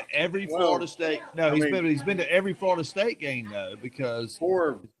 he's been suck? to every Florida State. No, he's been to every Florida State game though, because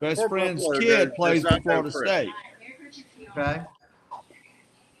his best friend's kid plays for Florida State. Okay.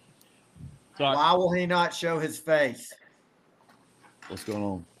 Why will he not show his face? What's going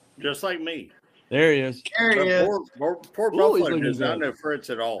on? Just like me. There he is. There he is. Poor Buffalo does not know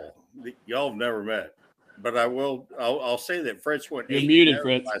Fritz at all. Y'all have never met. But I'll say that Fritz went. You're muted,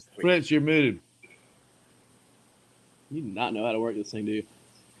 Fritz. Fritz, you're muted. You do not know how to work this thing, do you?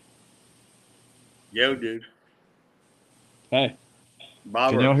 Yo, dude. Hey.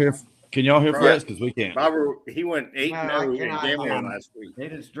 Bobber. Can y'all hear Fritz? Because we can't. Bobber, he went 8-0 in Gambling last week. He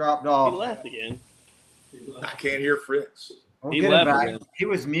just dropped He off. left again. I can't hear Fritz. We'll He get him left back. again. He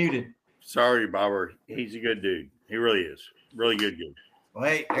was muted. Sorry, Bobber. He's a good dude. He really is. Really good dude.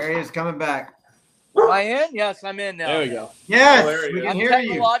 Wait, there he is coming back. Am I in? Yes, I'm in now. There we go. Yes, there he we is. can I'm hear you.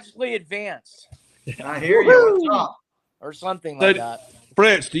 technologically advanced I hear you. What's up? or something like So- that.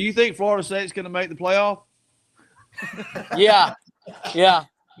 Fritz, do you think Florida State's going to make the playoff? Yeah. Yeah.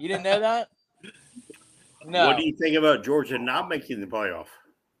 You didn't know that? No. What do you think about Georgia not making the playoff?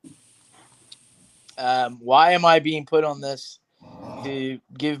 Why am I being put on this to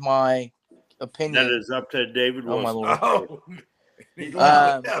give my opinion? That is up to David Oh, my Wilson. Lord.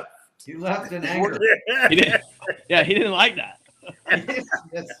 Oh, You left in anger. He didn't. Yeah, he didn't like that. It's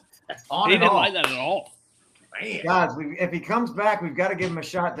on He and didn't off. like that at all. man. Guys, if he comes back, we've got to give him a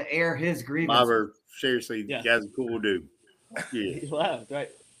shot to air his grievances. Bobber, seriously, Yeah. the guy's a cool dude. Yeah. He left, right?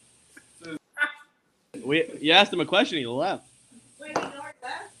 You asked him a question, he left. Wait, you already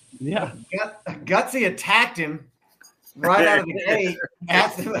left? Yeah. Gutsy attacked him right out of the gate,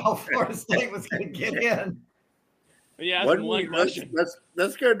 asked him how Florida State was going to get in. You asked What him do one we- question.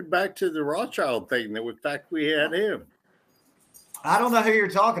 let's go back to the Rothschild thing. That in fact we had him. I don't know who you're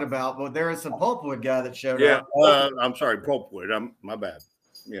talking about, but there is some Pulpwood guy that showed Yeah. up. I'm sorry, Pulpwood. My bad.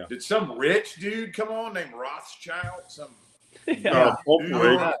 Yeah. Did some rich dude come on named Rothschild? Some Yeah.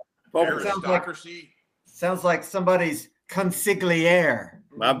 Pulpwood. Aristocracy. Sounds like somebody's consigliere.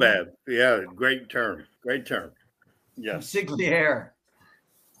 My bad. Yeah, great term. Great term. Yes. Consigliere.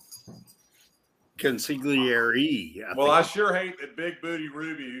 Consigliere. I sure hate that Big Booty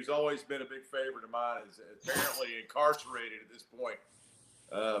Ruby, who's always been a big favorite of mine, is apparently incarcerated at this point.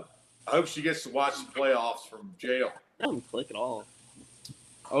 I hope she gets to watch the playoffs from jail. I don't click at all.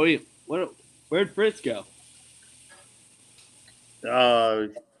 Oh, yeah. Where'd Fritz go?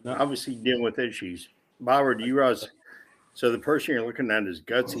 Obviously dealing with issues. Bauer, do you realize? So the person you're looking at is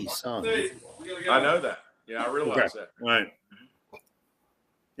Gutsy's son. I know that. Yeah, I realize that. Right.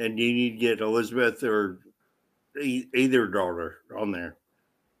 And you need to get Elizabeth or either daughter on there.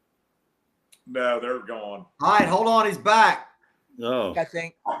 No, they're gone. All right, hold on. He's back. Oh. I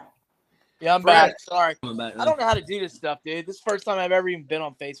think. Yeah, I'm back. Sorry. I don't know how to do this stuff, dude. This is the first time I've ever even been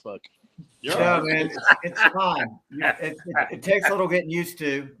on Facebook. Yeah, man. It's fine. It takes a little getting used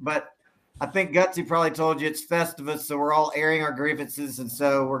to, but I think Gutsy probably told you it's Festivus, so we're all airing our grievances, and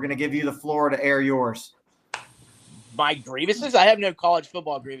so we're going to give you the floor to air yours. My grievances? I have no college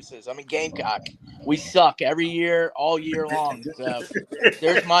football grievances. I'm a Gamecock. We suck every year, all year long. So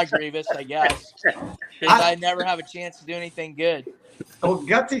there's my grievance, I guess, because I never have a chance to do anything good. Well,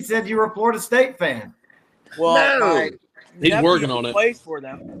 Gutsy said you were a Florida State fan. Well, he's working on it. Plays for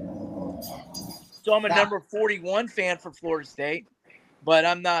them. So I'm a number 41 fan for Florida State, but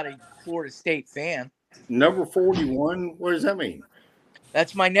I'm not a Florida State fan. Number 41? What does that mean?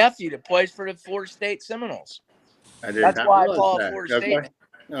 That's my nephew that plays for the Florida State Seminoles. That's why I follow Florida State.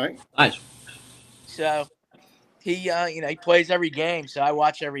 All right. Nice. So he, he plays every game. So I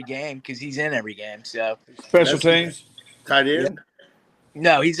watch every game because he's in every game. So Special teams, tight end.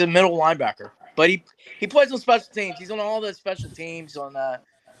 No, he's a middle linebacker, but he plays on special teams. He's on all the special teams on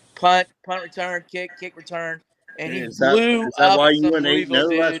punt return, kick return, and he blew up some Louisville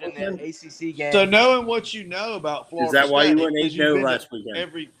dude in the ACC game. So knowing what you know about Florida, is that why State, you went 8-0 last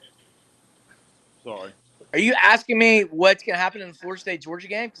weekend? Sorry. Are you asking me what's going to happen in the Florida State Georgia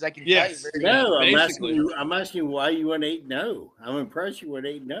game? Because I can tell you. No, I'm asking you why you went 8-0. I'm impressed you went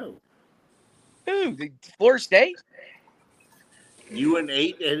 8-0. Who? The Florida State? You went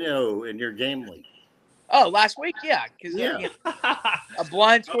 8-0 in your game league. Oh, last week, yeah, because a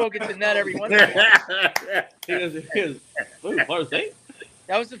blind squirrel gets a net every once in a while. Florida State?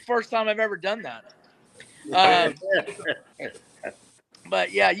 That was the first time I've ever done that.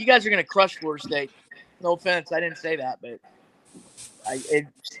 But yeah, you guys are going to crush Florida State. No offense, I didn't say that, but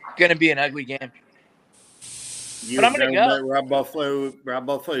it's going to be an ugly game. But I'm going to go. Rob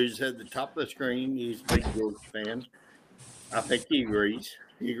Buffalo's at the top of the screen. He's a big Georgia fan. I think he agrees.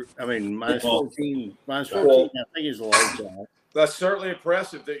 Minus 14. I think is a low job. That's certainly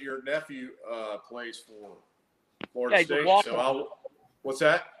impressive that your nephew plays for Florida State. What's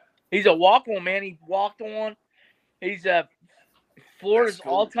that? He's a walk-on, man. He walked on. He's Florida's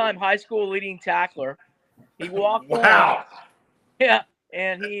all-time high school leading tackler. He walked on. Yeah,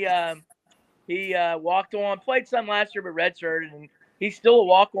 and he walked on. Played some last year, but redshirted, and he's still a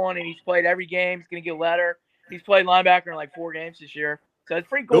walk-on, and he's played every game. He's going to get a letter. He's played linebacker in like 4 games this year. So it's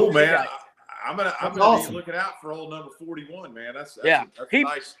pretty cool, man. I'm gonna be looking out for old number 41, man. That's a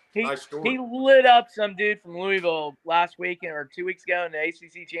nice story. He lit up some dude from Louisville last week or 2 weeks ago in the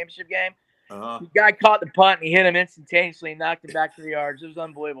ACC championship game. The guy caught the punt and he hit him instantaneously and knocked him back 3 yards. It was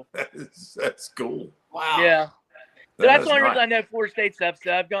unbelievable. That's cool. Wow. Yeah. So that's the only reason I know Florida State stuff.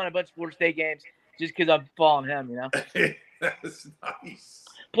 So I've gone to a bunch of Florida State games just because I'm following him, you know. That's nice.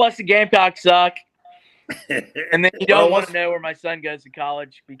 Plus the Gamecocks suck. And then you don't want to know where my son goes to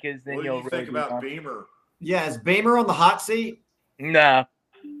college because then you'll really think about Beamer. Yeah, is Beamer on the hot seat? No.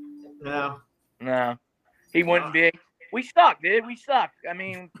 No. He wouldn't be. We suck, dude. We suck. I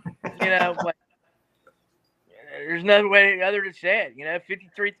mean, like, there's no way other to say it.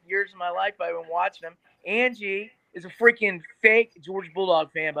 53 years of my life I've been watching him. Angie is a freaking fake Georgia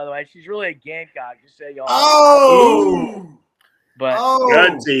Bulldog fan, by the way. She's really a Gamecock, just so y'all. Oh! But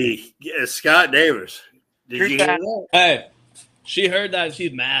Gutsy. Scott Davis. Did you hear that? Hey, she heard that.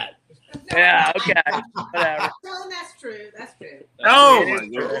 She's mad. Yeah, okay. Whatever. No, that's true. That's true. Oh, my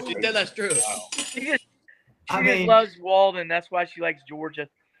God. She said that's true. She just loves Walden. That's why she likes Georgia.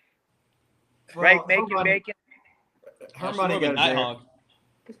 Well, right? Bacon. Her money goes there.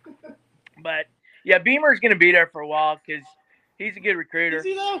 But, yeah, Beamer's going to be there for a while because he's a good recruiter. Is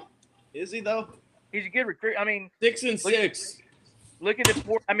he, though? He's a good recruiter. I mean, 6-6. Look at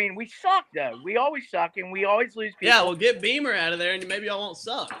the – I mean, we suck, though. We always suck, and we always lose people. Yeah, well, get Beamer out of there, and maybe y'all won't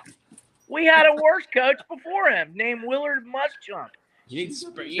suck. We had a worse coach before him named Willard Muschamp. The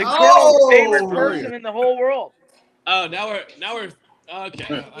girl's favorite person in the whole world. Oh, now we're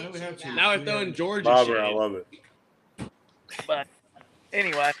Okay. I know we have two. Now we're throwing Georgia Bobber, shade. I love it. But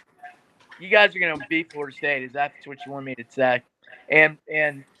anyway, you guys are going to beat Florida State. Is that what you want me to say? And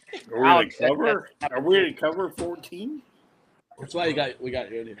Are we Alex going said to cover? that- Are we going to cover 14? That's why we got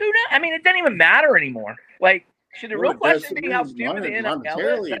you in here. who knows? I mean, it doesn't even matter anymore. Like, should the Well, real question be how stupid the NFL is?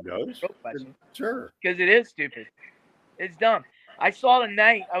 monetarily That's it does. the real question. Sure. Because it is stupid. It's dumb. I saw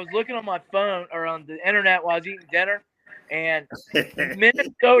tonight, I was looking on my phone or on the internet while I was eating dinner, and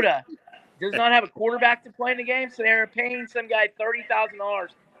Minnesota does not have a quarterback to play in the game, so they're paying some guy $30,000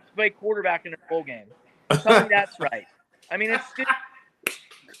 to play quarterback in a bowl game. Tell me that's right. I mean, it's stupid.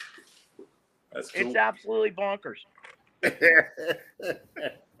 That's cool. It's absolutely bonkers.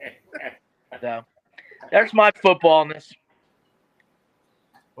 So, there's my footballness.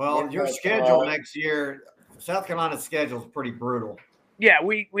 Well, your schedule next year, South Carolina's schedule is pretty brutal. Yeah,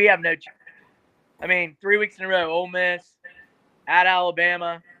 we have no chance. I mean, 3 weeks in a row, Ole Miss, at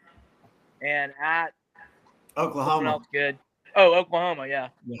Alabama, and at Oklahoma. someone else good. Oh, Oklahoma, yeah.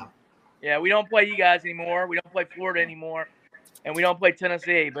 Yeah. Yeah, we don't play you guys anymore. We don't play Florida anymore. And we don't play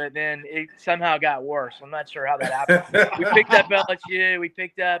Tennessee, but then it somehow got worse. I'm not sure how that happened. We picked up LSU. We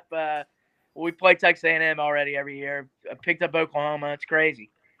picked up we play Texas A&M already every year. I picked up Oklahoma. It's crazy.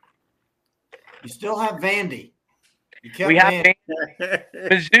 You still have Vandy. We have Vandy.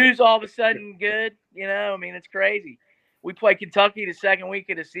 Mizzou's all of a sudden good. You know, I mean, it's crazy. We play Kentucky the second week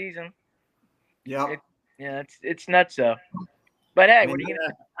of the season. Yeah. It's nuts though. But hey, what are you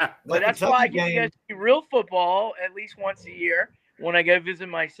gonna? But that's why I get to go see real football at least once a year when I go visit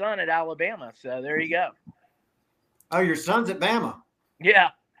my son at Alabama. So there you go. Oh, your son's at Bama. Yeah.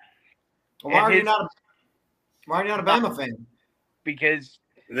 Well, why are you not a Bama fan? Because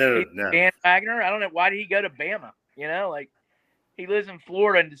No. Dan Wagner. I don't know, why did he go to Bama? You know, like he lives in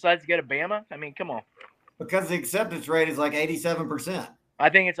Florida and decides to go to Bama. I mean, come on. Because the acceptance rate is like 87%. I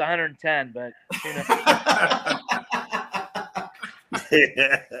think it's 110, but who knows?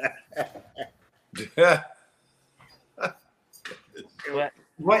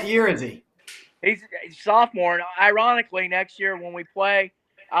 What year is he? He's sophomore. And ironically, next year when we play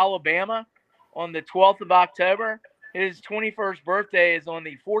Alabama on the 12th of October, his 21st birthday is on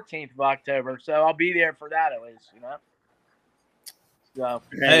the 14th of October. So I'll be there for that at least, you know. So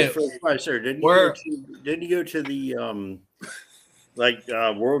hey, sir, didn't you go to the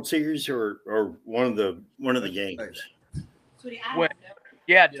World Series or one of the games?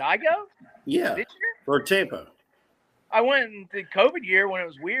 Yeah, did I go? Yeah, this year for Tampa. I went in the COVID year when it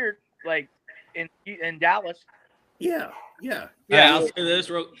was weird, like in Dallas. Yeah. I'll say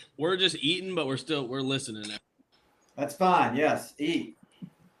this: we're just eating, but we're listening now. That's fine. Yes, eat.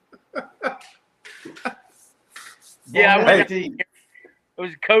 Yeah, I went to eat. It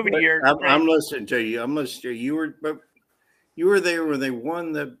was a COVID year. I'm listening to you. You were there when they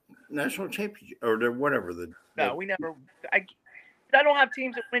won the national championship or whatever. We never. I don't have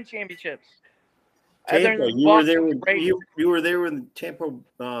teams that win championships. Tampa, you were there when you were there when Tampa,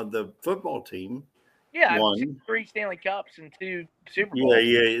 the football team. Yeah, won. 3 Stanley Cups and 2 Super Bowls.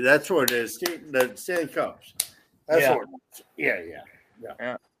 Yeah, that's what it is. The Stanley Cups. That's what it is.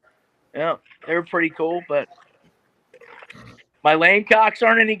 Yeah. They were pretty cool, but my Lamecocks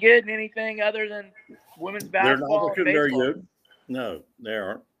aren't any good in anything other than women's basketball. They're not very good. No, they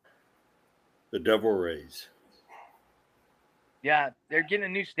aren't. The Devil Rays. Yeah, they're getting a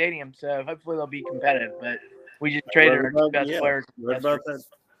new stadium, so hopefully they'll be competitive. But we just traded our two best players. What about that?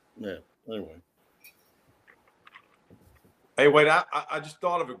 Yeah. Anyway. Hey, wait! I just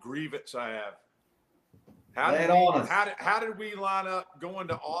thought of a grievance I have. How did we line up going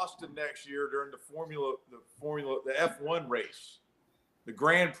to Austin next year during the F1 race, the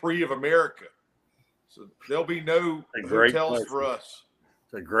Grand Prix of America? So there'll be no hotels for us.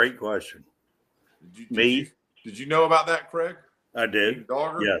 It's a great question. Did you know about that, Craig? I did.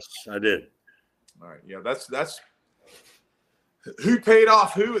 Yes, I did. All right. Yeah, that's who paid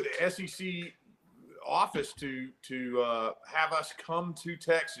off who at the SEC office to have us come to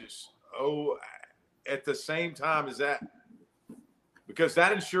Texas. At the same time as that, because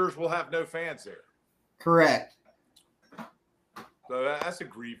that ensures we'll have no fans there. Correct. So that's a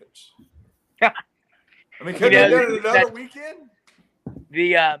grievance. I mean, could they do it another weekend?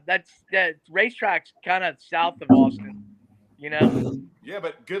 That racetrack's kind of south of Austin, you know. Yeah,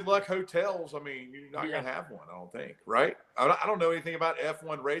 but good luck hotels. I mean, you're not gonna have one, I don't think, right? I don't know anything about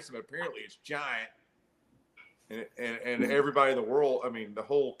F1 racing, but apparently it's giant. And everybody in the world, I mean, the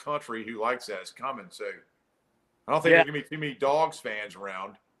whole country who likes that is coming. So I don't think there's going to be too many Dogs fans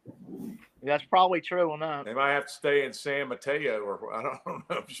around. That's probably true or not. They might have to stay in San Mateo or I don't know.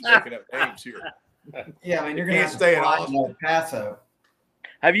 I'm just making up names here. Yeah, I mean, you're going to have to stay in Austin. El Paso.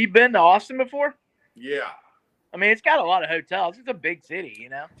 Have you been to Austin before? Yeah. I mean, it's got a lot of hotels. It's a big city, you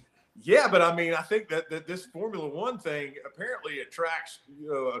know. Yeah, but I mean, I think that this Formula One thing apparently attracts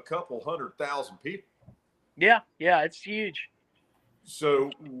a couple 100,000 people. Yeah, it's huge. So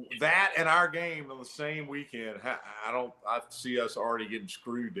that and our game on the same weekend, I see us already getting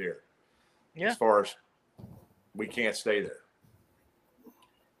screwed there. Yeah. As far as we can't stay there.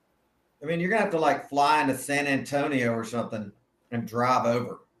 I mean, you're gonna have to like fly into San Antonio or something and drive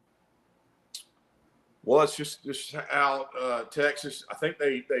over. Well, it's just out Texas. I think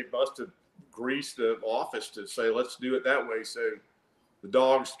they must have greased the office to say, let's do it that way so the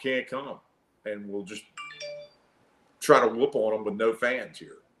Dogs can't come, and we'll just try to whoop on them with no fans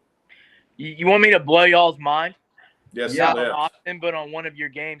here. You want me to blow y'all's mind? Yes, Not on Austin, but on one of your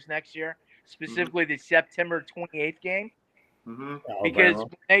games next year, specifically the September 28th game. Mm-hmm. Because when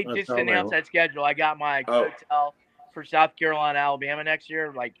they just announced that schedule, I got my hotel for South Carolina, Alabama next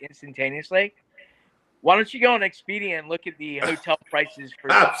year, like instantaneously. Why don't you go on Expedia and look at the hotel prices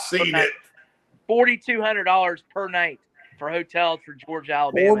for I've seen it. $4,200 per night for hotels for Georgia,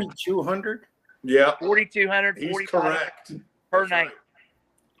 Alabama. $4,200? Yeah. $4,200. He's correct. Per night. Right.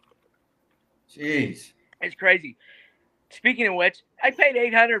 Jeez. It's crazy. Speaking of which, I paid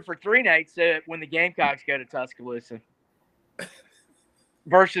 $800 for 3 nights when the Gamecocks go to Tuscaloosa.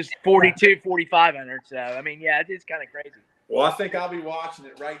 Versus $4,500. So I mean, yeah, it's kind of crazy. Well, I think I'll be watching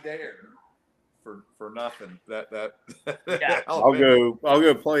it right there for nothing. Yeah. I'll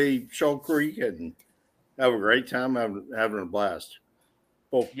go play Shoal Creek and have a great time. Having a blast.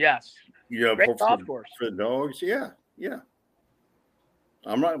 Yes. Great golf course for the Dogs. Yeah.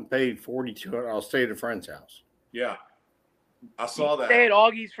 I'm not gonna pay $4,200. I'll stay at a friend's house. Yeah, I saw that. Stay at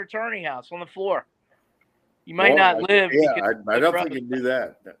Augie's fraternity house on the floor. You might not live. Yeah, I definitely can do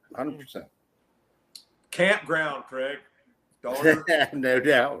that. 100%. Campground, Craig. No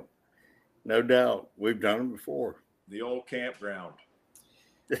doubt. We've done it before. The old campground.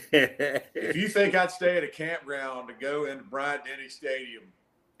 If you think I'd stay at a campground to go into Bryant-Denny Stadium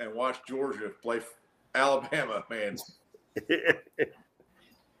and watch Georgia play Alabama, man.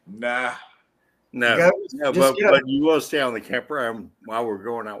 Nah. No, but you will stay on the campground while we're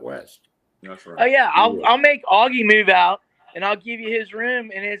going out west. That's right. Oh yeah, I'll make Augie move out, and I'll give you his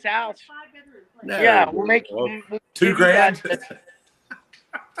room in his house. We'll make $2,000.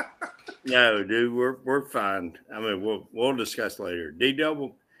 No, dude, we're fine. I mean, we'll discuss later.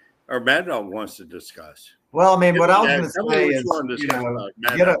 D-Double or Mad Dog wants to discuss. Well, I mean, what I was going to say is,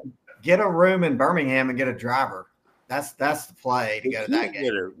 get a room in Birmingham and get a driver. That's the play to go to that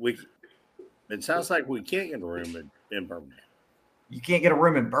game. It sounds like we can't get a room in Birmingham. You can't get a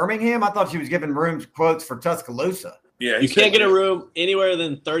room in Birmingham? I thought she was giving room quotes for Tuscaloosa. Yeah, you can't get a room anywhere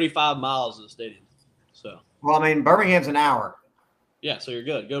than 35 miles of the stadium. So, well, I mean, Birmingham's an hour. Yeah, so you're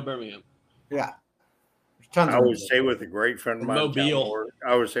good. Go to Birmingham. Yeah. I would stay with a great friend of mine. Mobile.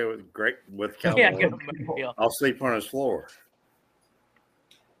 I would stay with Cal. Yeah, I'll sleep on his floor.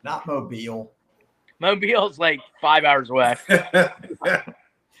 Not Mobile. Mobile's like 5 hours away.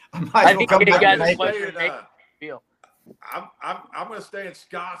 I think you guys I'm going to stay in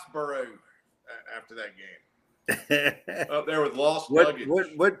Scottsboro after that game. Up there with lost luggage.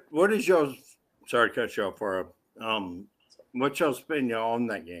 What is y'all's? Sorry to cut you off for what y'all spend y'all on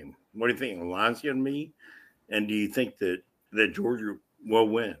that game? What do you think the line's going to be? And do you think that Georgia will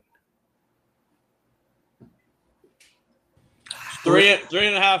win?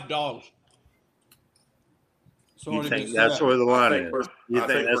 3.5 Dogs. You think that's where the line is? You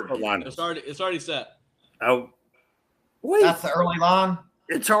think that's the line? It's already set. Oh, wait. That's the early line?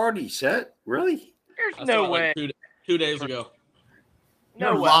 It's already set? Really? There's no way. Like 2 days ago.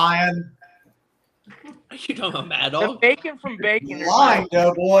 No lying. Are you talking about Mad Dog? The bacon from bacon. Lying,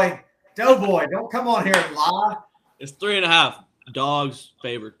 Doughboy. Doughboy, don't come on here and lie. It's 3.5. Dogs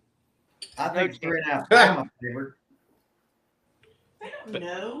favored. I think it's 3.5. Bama favored.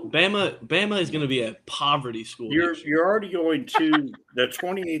 No. Bama is going to be a poverty school. You're already going to the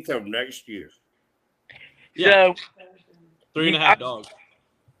 28th of next year. Yeah. So 3.5 Dogs.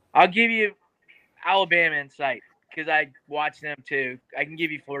 I'll give you Alabama insight because I watch them too. I can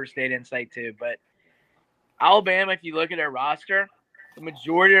give you Florida State insight too, but Alabama, if you look at their roster, the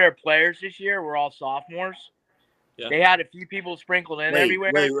majority of their players this year were all sophomores. Yeah. They had a few people sprinkled in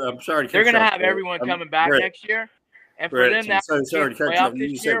everywhere. I'm sorry. They're going to have everyone coming back next year. And for them, that playoff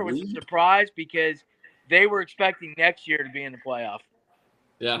this year was a surprise because they were expecting next year to be in the playoff.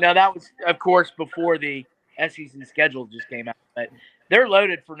 Yeah. Now, that was, of course, before the SEC schedule just came out. But they're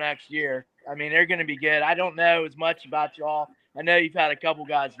loaded for next year. I mean, they're going to be good. I don't know as much about y'all. I know you've had a couple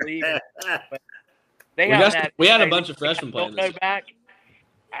guys leave. But we had a bunch of freshmen playing this. Back.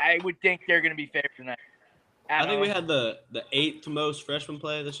 I would think they're going to be favored tonight. I think we had the 8th most freshman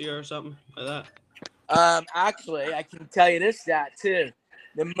play this year or something like that. Actually, I can tell you this stat too.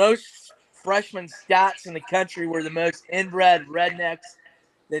 The most freshman stats in the country were the most inbred rednecks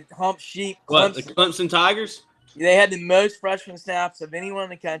that hump sheep. What, the Clemson Tigers? They had the most freshman snaps of anyone in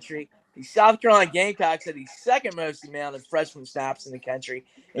the country. The South Carolina Gamecocks had the second most amount of freshman snaps in the country.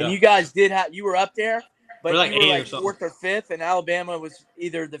 And you guys you were up there, but like you were like 4th or 5th, and Alabama was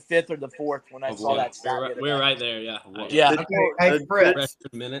either the 5th or the 4th when I saw that stat. We were right there, yeah. Yeah. Hey, Fritz,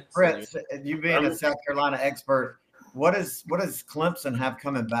 minutes. Fritz, you being a South Carolina expert, what does Clemson have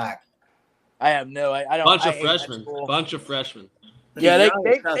coming back? I have no. I don't. Bunch of freshmen. Yeah, they're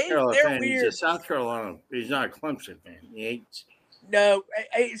fan. weird. He's a South Carolina. He's not a Clemson fan. He hates. No,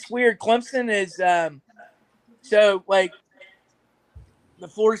 it's weird. Clemson is so like the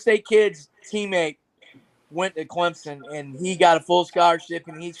Florida State kid's teammate went to Clemson and he got a full scholarship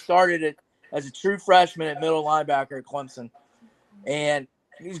and he started it as a true freshman at middle linebacker at Clemson. And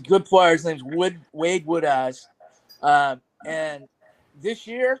he's a good player. His name's Wade Woodeyes. And this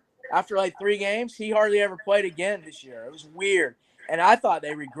year, after like 3 games, he hardly ever played again this year. It was weird. And I thought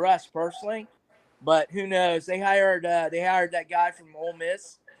they regressed personally, but who knows? They hired that guy from Ole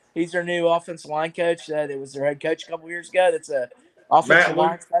Miss. He's their new offensive line coach. That was their head coach a couple years ago. That's a offensive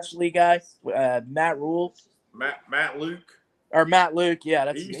line specialty guy, Matt Rule. Matt Luke. Or Matt Luke, yeah,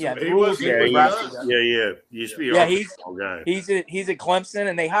 that's He Rule's was Nebraska. Yeah. Used to be a guy. He's at Clemson,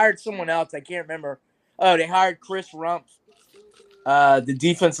 and they hired someone else. I can't remember. Oh, they hired Chris Rumpf, the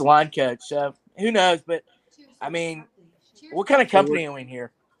defensive line coach. So who knows? But I mean, what kind of company are we in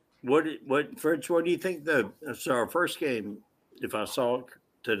here? Fritz? What do you think? So our first game, if I saw it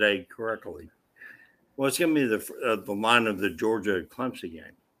today correctly, what's going to be the line of the Georgia Clemson game?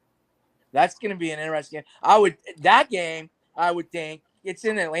 That's going to be an interesting game. I would think it's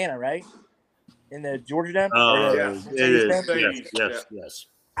in Atlanta, right? In the Georgia Dome. It is. Yes.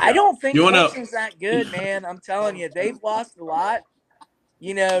 I don't think Clemson's that good, man. I'm telling you, they've lost a lot.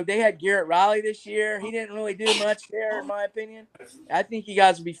 You know, they had Garrett Riley this year. He didn't really do much there, in my opinion. I think you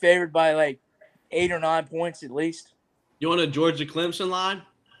guys will be favored by like 8 or 9 points at least. You want a Georgia Clemson line?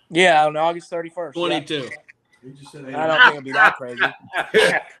 Yeah, on August 31st. 22. Yeah. I don't think it'll be that crazy.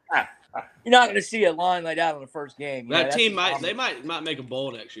 You're not going to see a line like that on the first game. That team might make a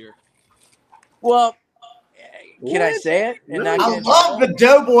bowl next year. Well, can I say it? I love the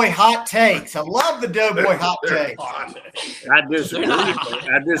Doughboy hot takes. I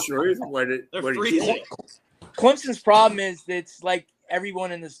disagree with what he said. Clemson's problem is that it's like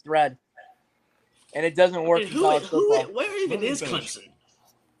everyone in this thread, and it doesn't work in college football. Where even is Clemson?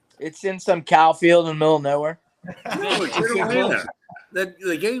 It's in some cow field in the middle of nowhere. No, it's in Atlanta.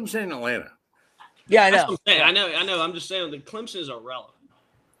 The game's in Atlanta. Yeah, I know. I know. I'm just saying the Clemson is irrelevant.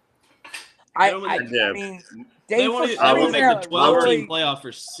 I mean, they won't make the 12-team playoff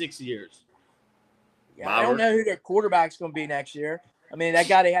for 6 years. Yeah, I don't know who their quarterback's going to be next year. I mean, that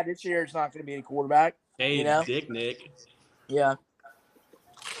guy they had this year is not going to be a quarterback. Hey, Dick Nick. Yeah.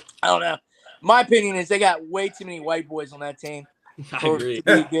 I don't know. My opinion is they got way too many white boys on that team. I agree.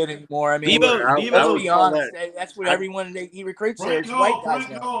 To be good anymore. I mean, Debo, let's be honest. That's what everyone he recruits there is white guys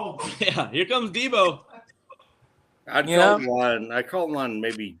now. Yeah, here comes Debo. I call one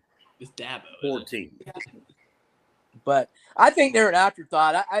maybe it's Dabo, 14. But I think they're an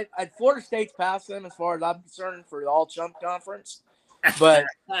afterthought. Florida State's past them as far as I'm concerned for the all chump conference. But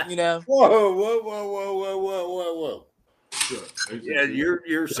Whoa. Yeah,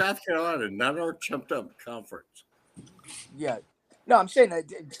 you're South Carolina, not our chumped up conference. Yeah. No, I'm saying that.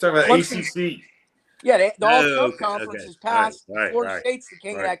 He's talking about ACC. Yeah, the all-chump conference is passed. Florida State's the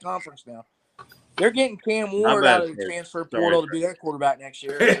king of that conference now. They're getting Cam Ward out of the transfer portal to be their quarterback next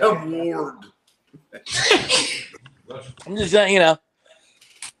year. Cam Ward. I'm just saying, their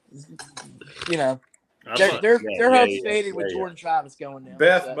hopes faded with Jordan Travis going down.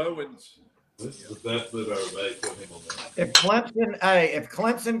 Beth Mowens. This is the best move ever made. Put him on that. If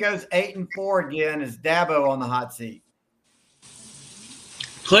Clemson goes 8-4 again, is Dabo on the hot seat?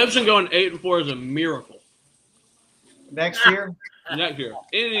 Clemson going 8-4 is a miracle. Next year? Next year.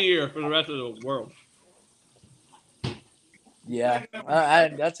 Any year for the rest of the world. Yeah.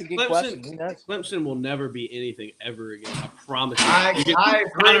 That's a good question. Who knows? Clemson will never be anything ever again. I promise you. I agree.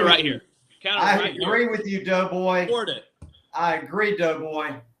 Count it right here. I agree with you, Doughboy. Record it. I agree,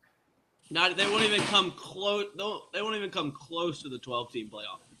 Doughboy. They won't even come close. They won't even come close to the 12-team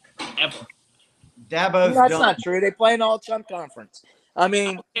playoff ever. Dabo's That's done. not true. They play an all-chump conference. I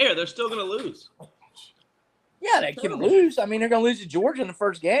mean, they're still going to lose. Yeah, they can lose. I mean, they're going to lose to Georgia in the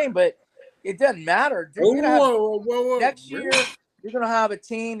first game, but it doesn't matter. Whoa. Next year, you're gonna have a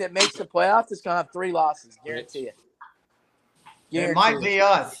team that makes the playoffs that's gonna have 3 losses. Guarantee it. It might be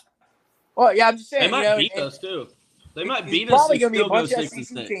us. Well, yeah, I'm just saying. They might beat us too. They might beat us. Probably gonna be a still go bunch of 6 and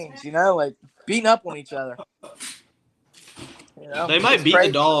SEC 6. teams, like beating up on each other. They might beat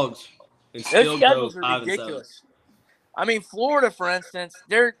the Dogs and Their still go schedules are 5 and 7. ridiculous. I mean, Florida, for instance,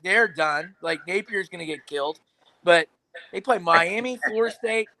 they're done. Like Napier's going to get killed, but they play Miami, Florida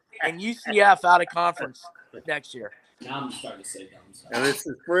State, and UCF out of conference next year. Now I'm starting to say dumb stuff. And this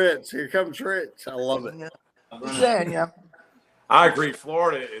is Fritz. Here comes Fritz. I love it. I'm just saying, I agree.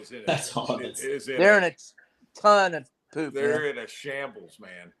 Florida is in. That's all. They're in a ton of poop. They're in a shambles,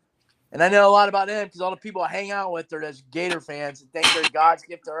 man. And I know a lot about them because all the people I hang out with are those Gator fans that think they're God's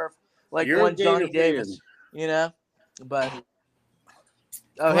gift to earth, like one Johnny Davis, But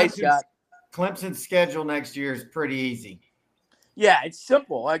hey, Scott. Clemson's schedule next year is pretty easy. Yeah, it's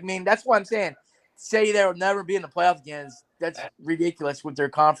simple. I mean, that's what I'm saying. Say they'll never be in the playoffs again. That's ridiculous with their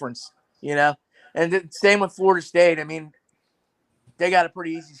conference, And same with Florida State. I mean, they got a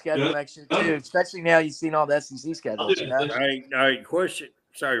pretty easy schedule next year too, especially now you've seen all the SEC schedules. All right. Question.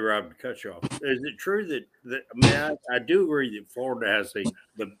 Sorry, Rob, to cut you off. Is it true that I do agree that Florida has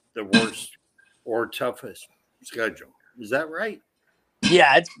the worst or toughest schedule? Is that right?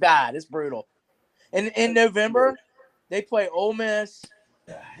 Yeah, it's bad. It's brutal. And in November, they play Ole Miss,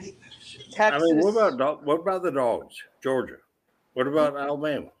 Texas. I mean, what about the Dogs? Georgia. What about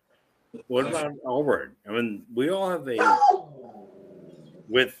Alabama? What about Auburn? I mean, we all have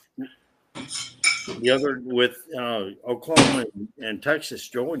with Oklahoma and Texas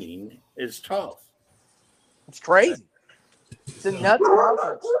joining. It's tough. It's crazy. It's a nuts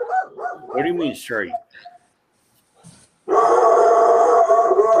conference. What do you mean straight?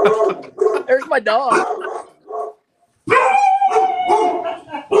 There's my dog.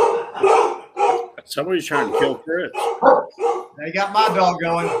 Somebody's trying to kill Chris. They got my dog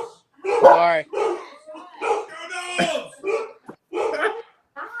going. Sorry.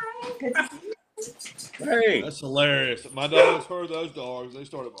 Hey, that's hilarious. My dogs heard those dogs. They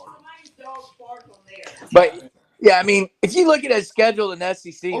started barking. But yeah, I mean, if you look at a schedule in the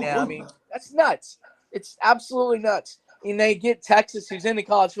SEC now, I mean, that's nuts. It's absolutely nuts. And they get Texas, who's in the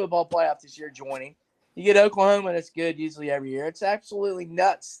college football playoff this year, joining. You get Oklahoma, that's good usually every year. It's absolutely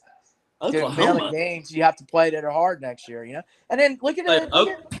nuts. The amount of games you have to play that are hard next year, And then look at it.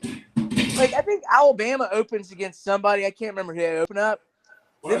 Like, I think Alabama opens against somebody. I can't remember who they open up.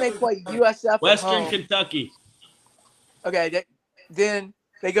 Then they play USF Western Kentucky. Okay, then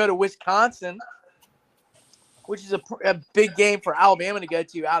they go to Wisconsin, which is a big game for Alabama to go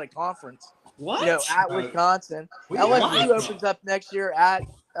to out of conference. What? At Wisconsin. LSU opens up next year at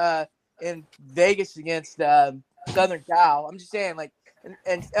in Vegas against Southern Cal. I'm just saying, like,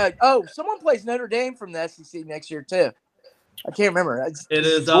 and someone plays Notre Dame from the SEC next year too. I can't remember. It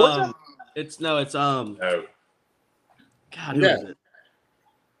is Georgia? No. God, who is it?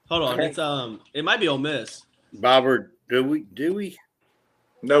 Hold on, it's it might be Ole Miss. Bobber, do we?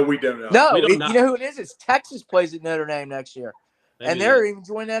 No, we don't know. No, you know who it is? It's Texas plays at Notre Dame next year, and they're even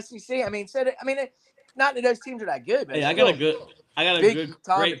joining the SEC. I mean, not that those teams are that good, but hey, I got a good,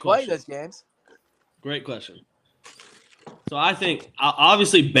 time great to play question. those games. Great question. So I think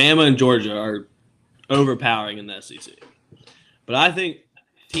obviously Bama and Georgia are overpowering in the SEC, but I think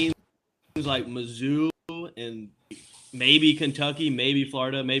teams like Mizzou and maybe Kentucky, maybe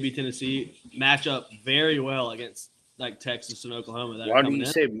Florida, maybe Tennessee match up very well against like Texas and Oklahoma. Why do you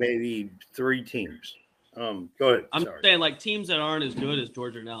say maybe 3 teams? Go ahead. I'm saying like teams that aren't as good as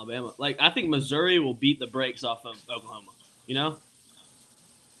Georgia and Alabama. Like I think Missouri will beat the brakes off of Oklahoma.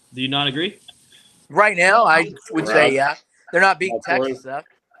 Do you not agree? Right now, I would say yeah. They're not beating Texas though.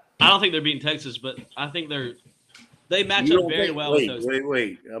 I don't think they're beating Texas, but I think they match up very well with those.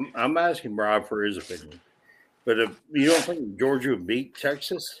 Wait. I'm asking Rob for his opinion. But if you don't think Georgia would beat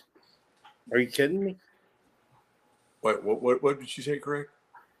Texas? Are you kidding me? Wait, what did you say, Craig?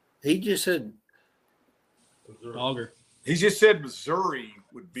 He just said Auger. He just said Missouri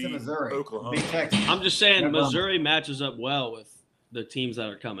would beat Oklahoma. Beat Texas. I'm just saying Missouri matches up well with the teams that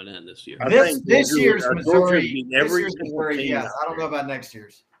are coming in this year. This year's Missouri. Yes, I don't know about next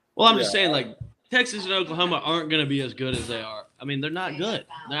year's. Well, I'm just saying, like, Texas and Oklahoma aren't going to be as good as they are. I mean, they're not good.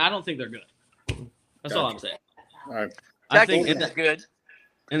 I don't think they're good. That's all I'm saying. All right. I think Texas is good.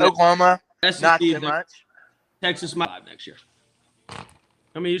 Oklahoma, not too much. Texas might next year.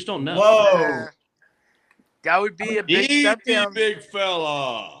 I mean, you just don't know. Whoa. That would be a big step down, big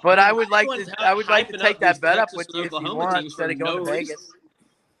fella. But I would like to take that bet up with you if you want instead of going to Vegas.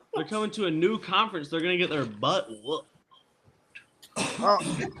 They're coming to a new conference. They're going to get their butt whooped. Well,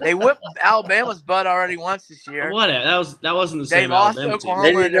 they whipped Alabama's butt already once this year. What? That wasn't the They same lost Alabama team.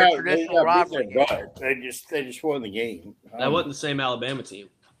 Oklahoma in their They traditional did not beat rivalry their game. butt. They just won the game. That wasn't the same Alabama team.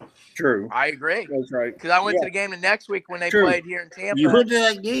 True. I agree. That's right. Because I went to the game the next week when they True. played here in Tampa. You went to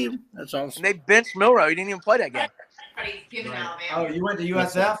that game? That's And awesome. they benched Milrow. He didn't even play that game. Oh, you went to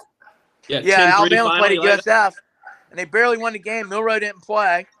USF? Yeah, Yeah, 10-3 Alabama final, played at like that. USF, and they barely won the game. Milrow didn't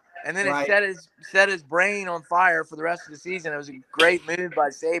play, and then Right. it set his brain on fire for the rest of the season. It was a great move by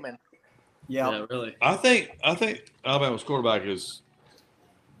Saban. Yeah, really. I think Alabama's quarterback is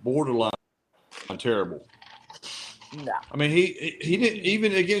borderline terrible. No. I mean, he didn't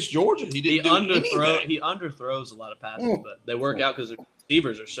even against Georgia. He didn't do anything. He underthrows a lot of passes, but they work out because the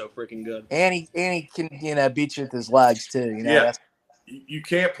receivers are so freaking good. And he can beat you with his legs too. Yeah. You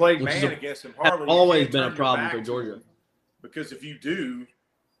can't play man against him hardly. That's always been a problem for Georgia. Because if you do,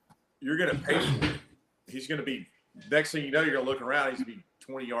 you're going to pay for it. He's going to be – next thing you know, you're going to look around. He's going to be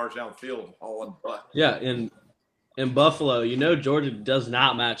 20 yards downfield hauling butt. Yeah, in Buffalo, Georgia does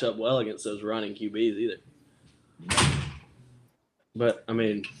not match up well against those running QBs either. But, I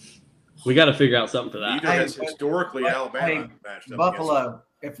mean, we got to figure out something for that. Neither has historically Alabama matched up Buffalo,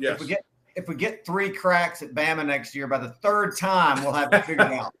 against them. if we get 3 cracks at Bama next year, by the 3rd time we'll have to figure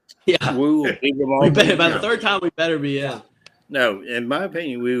it out. Yeah, We will beat them all. by the 3rd time we better be in. No, in my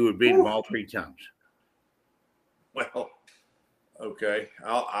opinion, we would beat them all 3 times. Well, okay.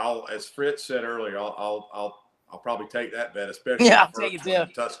 I'll as Fritz said earlier, I'll probably take that bet, especially Yeah, I'll take it too.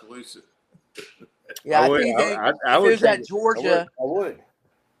 Tuscaloosa. Yeah, I would. think I if would it was at take it. Georgia. I would.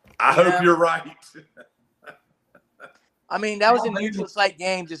 I hope you're right. I mean, that was a neutral site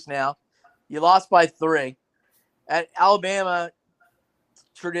game just now. You lost by 3. At Alabama,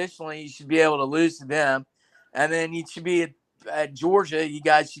 traditionally, you should be able to lose to them. And then you should be at Georgia, you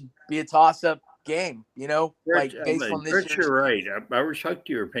guys should be a toss-up game, based on this Rich, year. you're right. I respect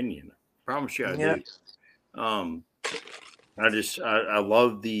your opinion. I promise you I do. I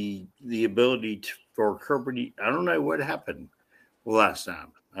love the ability for Kirby. I don't know what happened last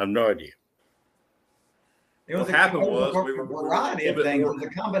time. I have no idea. What happened was we were a variety of things. It was a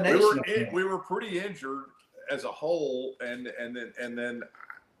combination of things. We were pretty injured as a whole, and then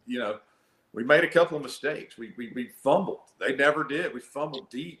we made a couple of mistakes. We fumbled. They never did. We fumbled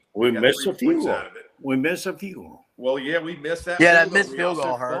deep. We missed a field goal. Out of it. We missed a field goal. Well, yeah, we missed that. Yeah, that missed field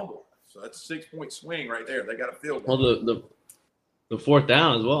goal hurt. Fumbled. So that's a 6-point swing right there. They got a field goal. Well, the 4th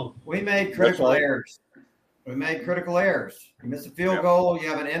down as well. We made critical errors. You miss a field goal, you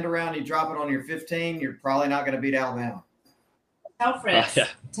have an end around, you drop it on your 15, you're probably not going to beat Alabama. Tell Fritz.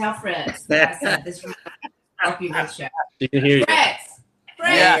 Tell Fritz. I said this from the show. You can hear you. Fritz.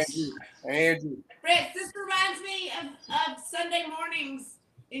 Yes. Andrew. Fritz, this reminds me of Sunday mornings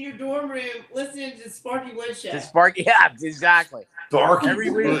in your dorm room listening to Sparky Woodshed. Yeah, exactly. Sparky Every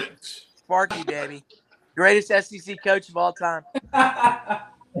week. Woods. Sparky, baby. Greatest SEC coach of all time.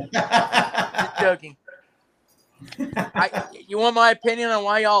 Just joking. You want my opinion on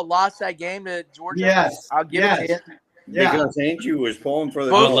why y'all lost that game to Georgia? Yes. I'll give it to you. Yeah. Because Andrew was pulling for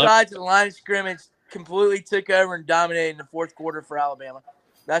the Both ball. sides of the line of scrimmage completely took over and dominated in the 4th quarter for Alabama.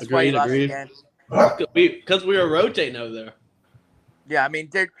 That's why you lost the game. Because we were rotating over there. Yeah, I mean,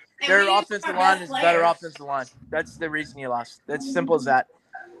 their offensive line is a better offensive line. That's the reason you lost. That's simple as that.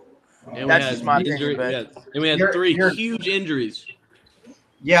 And That's just my opinion. And we had 3 huge injuries.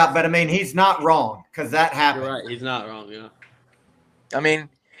 Yeah, but I mean, he's not wrong because that happened. You're right. He's not wrong. Yeah. I mean,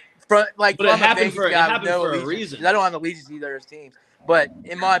 but it happened for a reason. I don't have allegiance to either of his teams. But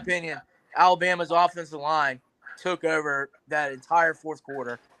in my opinion, Alabama's offensive line took over that entire 4th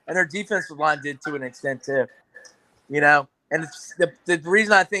quarter, and their defensive line did to an extent too. And the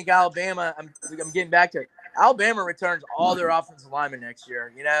reason I think Alabama, I'm getting back to it. Alabama returns all their offensive linemen next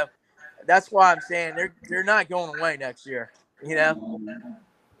year. That's why I'm saying they're not going away next year.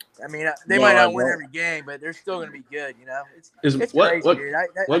 I mean, they might not win every game, but they're still going to be good. It's crazy, dude.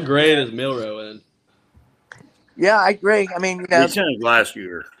 What grade is Milrow in? Yeah, I agree. I mean, He's in last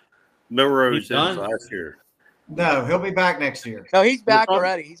year. Milrow's in last year. No, he'll be back next year. No, he's back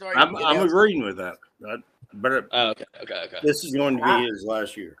already. He's already. I'm agreeing with that. But okay. This is going to be his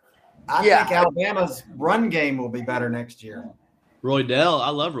last year. I think Alabama's run game will be better next year. Roydell, I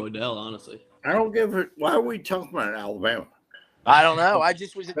love Roydell, honestly. I don't give it. Why are we talking about Alabama? I don't know. I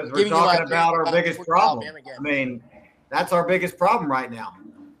just was Because giving we're talking you about our biggest problem. I mean, that's our biggest problem right now.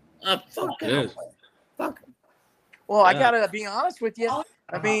 Fuck it is. Fuck. Well, I gotta be honest with you.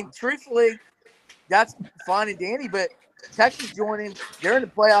 I mean, truthfully, that's fine and dandy, but Texas joining, they're in the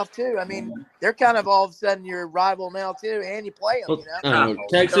playoff too. I mean, they're kind of all of a sudden your rival now too, and you play them. Well,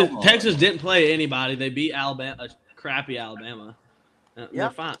 Texas didn't play anybody. They beat Alabama, a crappy Alabama. They're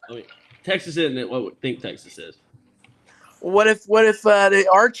fine. I mean, Texas isn't what we think Texas is. What if the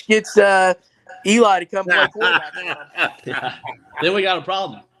Arch gets Eli to come play quarterback for him? Yeah. Then we got a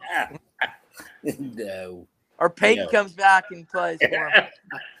problem. No. Or Peyton comes back and plays for him.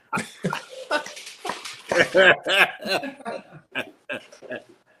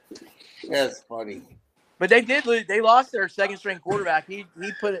 That's funny. But they did lose. They lost their second string quarterback. He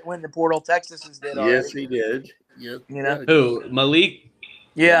put it when the portal. Texas did already. Yes, he did. Yep. You know who? Malik.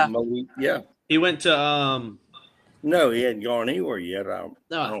 Yeah. Malik, yeah. He went to. No, he hadn't gone anywhere yet. I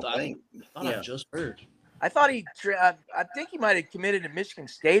don't think. I just heard. I thought I think he might have committed to Michigan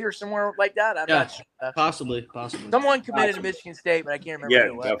State or somewhere like that. I'm not sure. Possibly. Someone committed to Michigan State, but I can't remember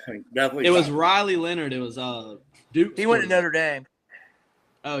who it was. Definitely. It was Riley Leonard. It was Duke. He went to Notre Dame.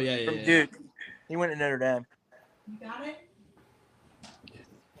 Oh yeah. From Duke. He went to Notre Dame. You got it?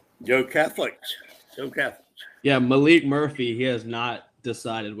 Go Catholics. Go Catholics. Yeah, Malik Murphy. He has not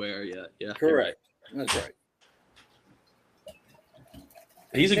decided where yet. Yeah. Correct. That's right.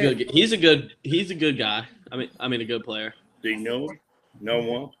 He's a good guy. I mean a good player. Do you know him? No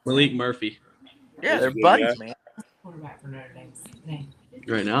one. Malik Murphy. Yeah, they're buddies, man. Quarterback for Notre Dame.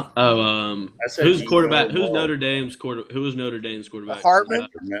 Right now. Oh, who's quarterback? Who's Notre Dame's quarterback? Who was Notre Dame's quarterback? Hartman.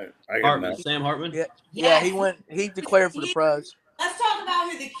 Sam Hartman. Yeah, he declared for the pros. Let's talk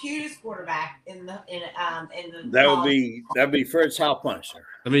about who the cutest quarterback in the That'd be Fritz Halfmeister.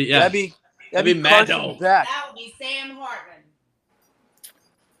 I mean, yeah. That'd be Mad Dog. That would be Sam Hartman.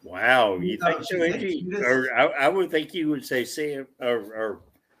 Wow, you think so, Angie? Or I would think you would say Sam or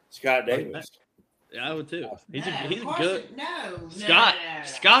Scott Davis. Yeah, I would too. He's good.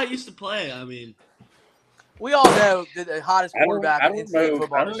 Scott used to play. I mean, we all know that the hottest quarterback in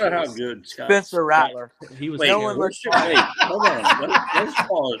football. I don't know how good Scott. Spencer Rattler. He was. Hold on. Let's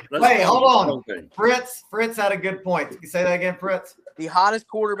pause. Hold on. Fritz had a good point. Can you say that again, Fritz? The hottest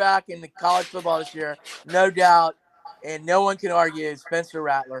quarterback in the college football this year, no doubt, and no one can argue is Spencer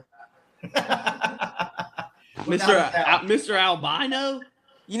Rattler. Mr. Albino.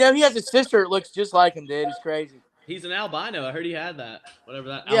 You know, he has a sister that looks just like him, dude. It's crazy. He's an albino. I heard he had that. Whatever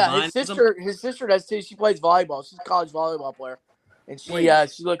that. Yeah, albinism. his sister does too. She plays volleyball. She's a college volleyball player, and she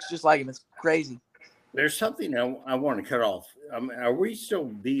looks just like him. It's crazy. There's something I want to cut off. Are we still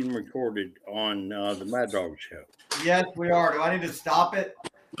being recorded on the Mad Dog show? Yes, we are. Do I need to stop it?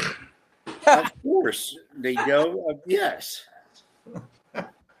 Of course, they go. Yes.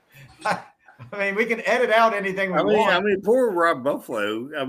 I mean, we can edit out anything we want. I mean, poor Rob Buffalo.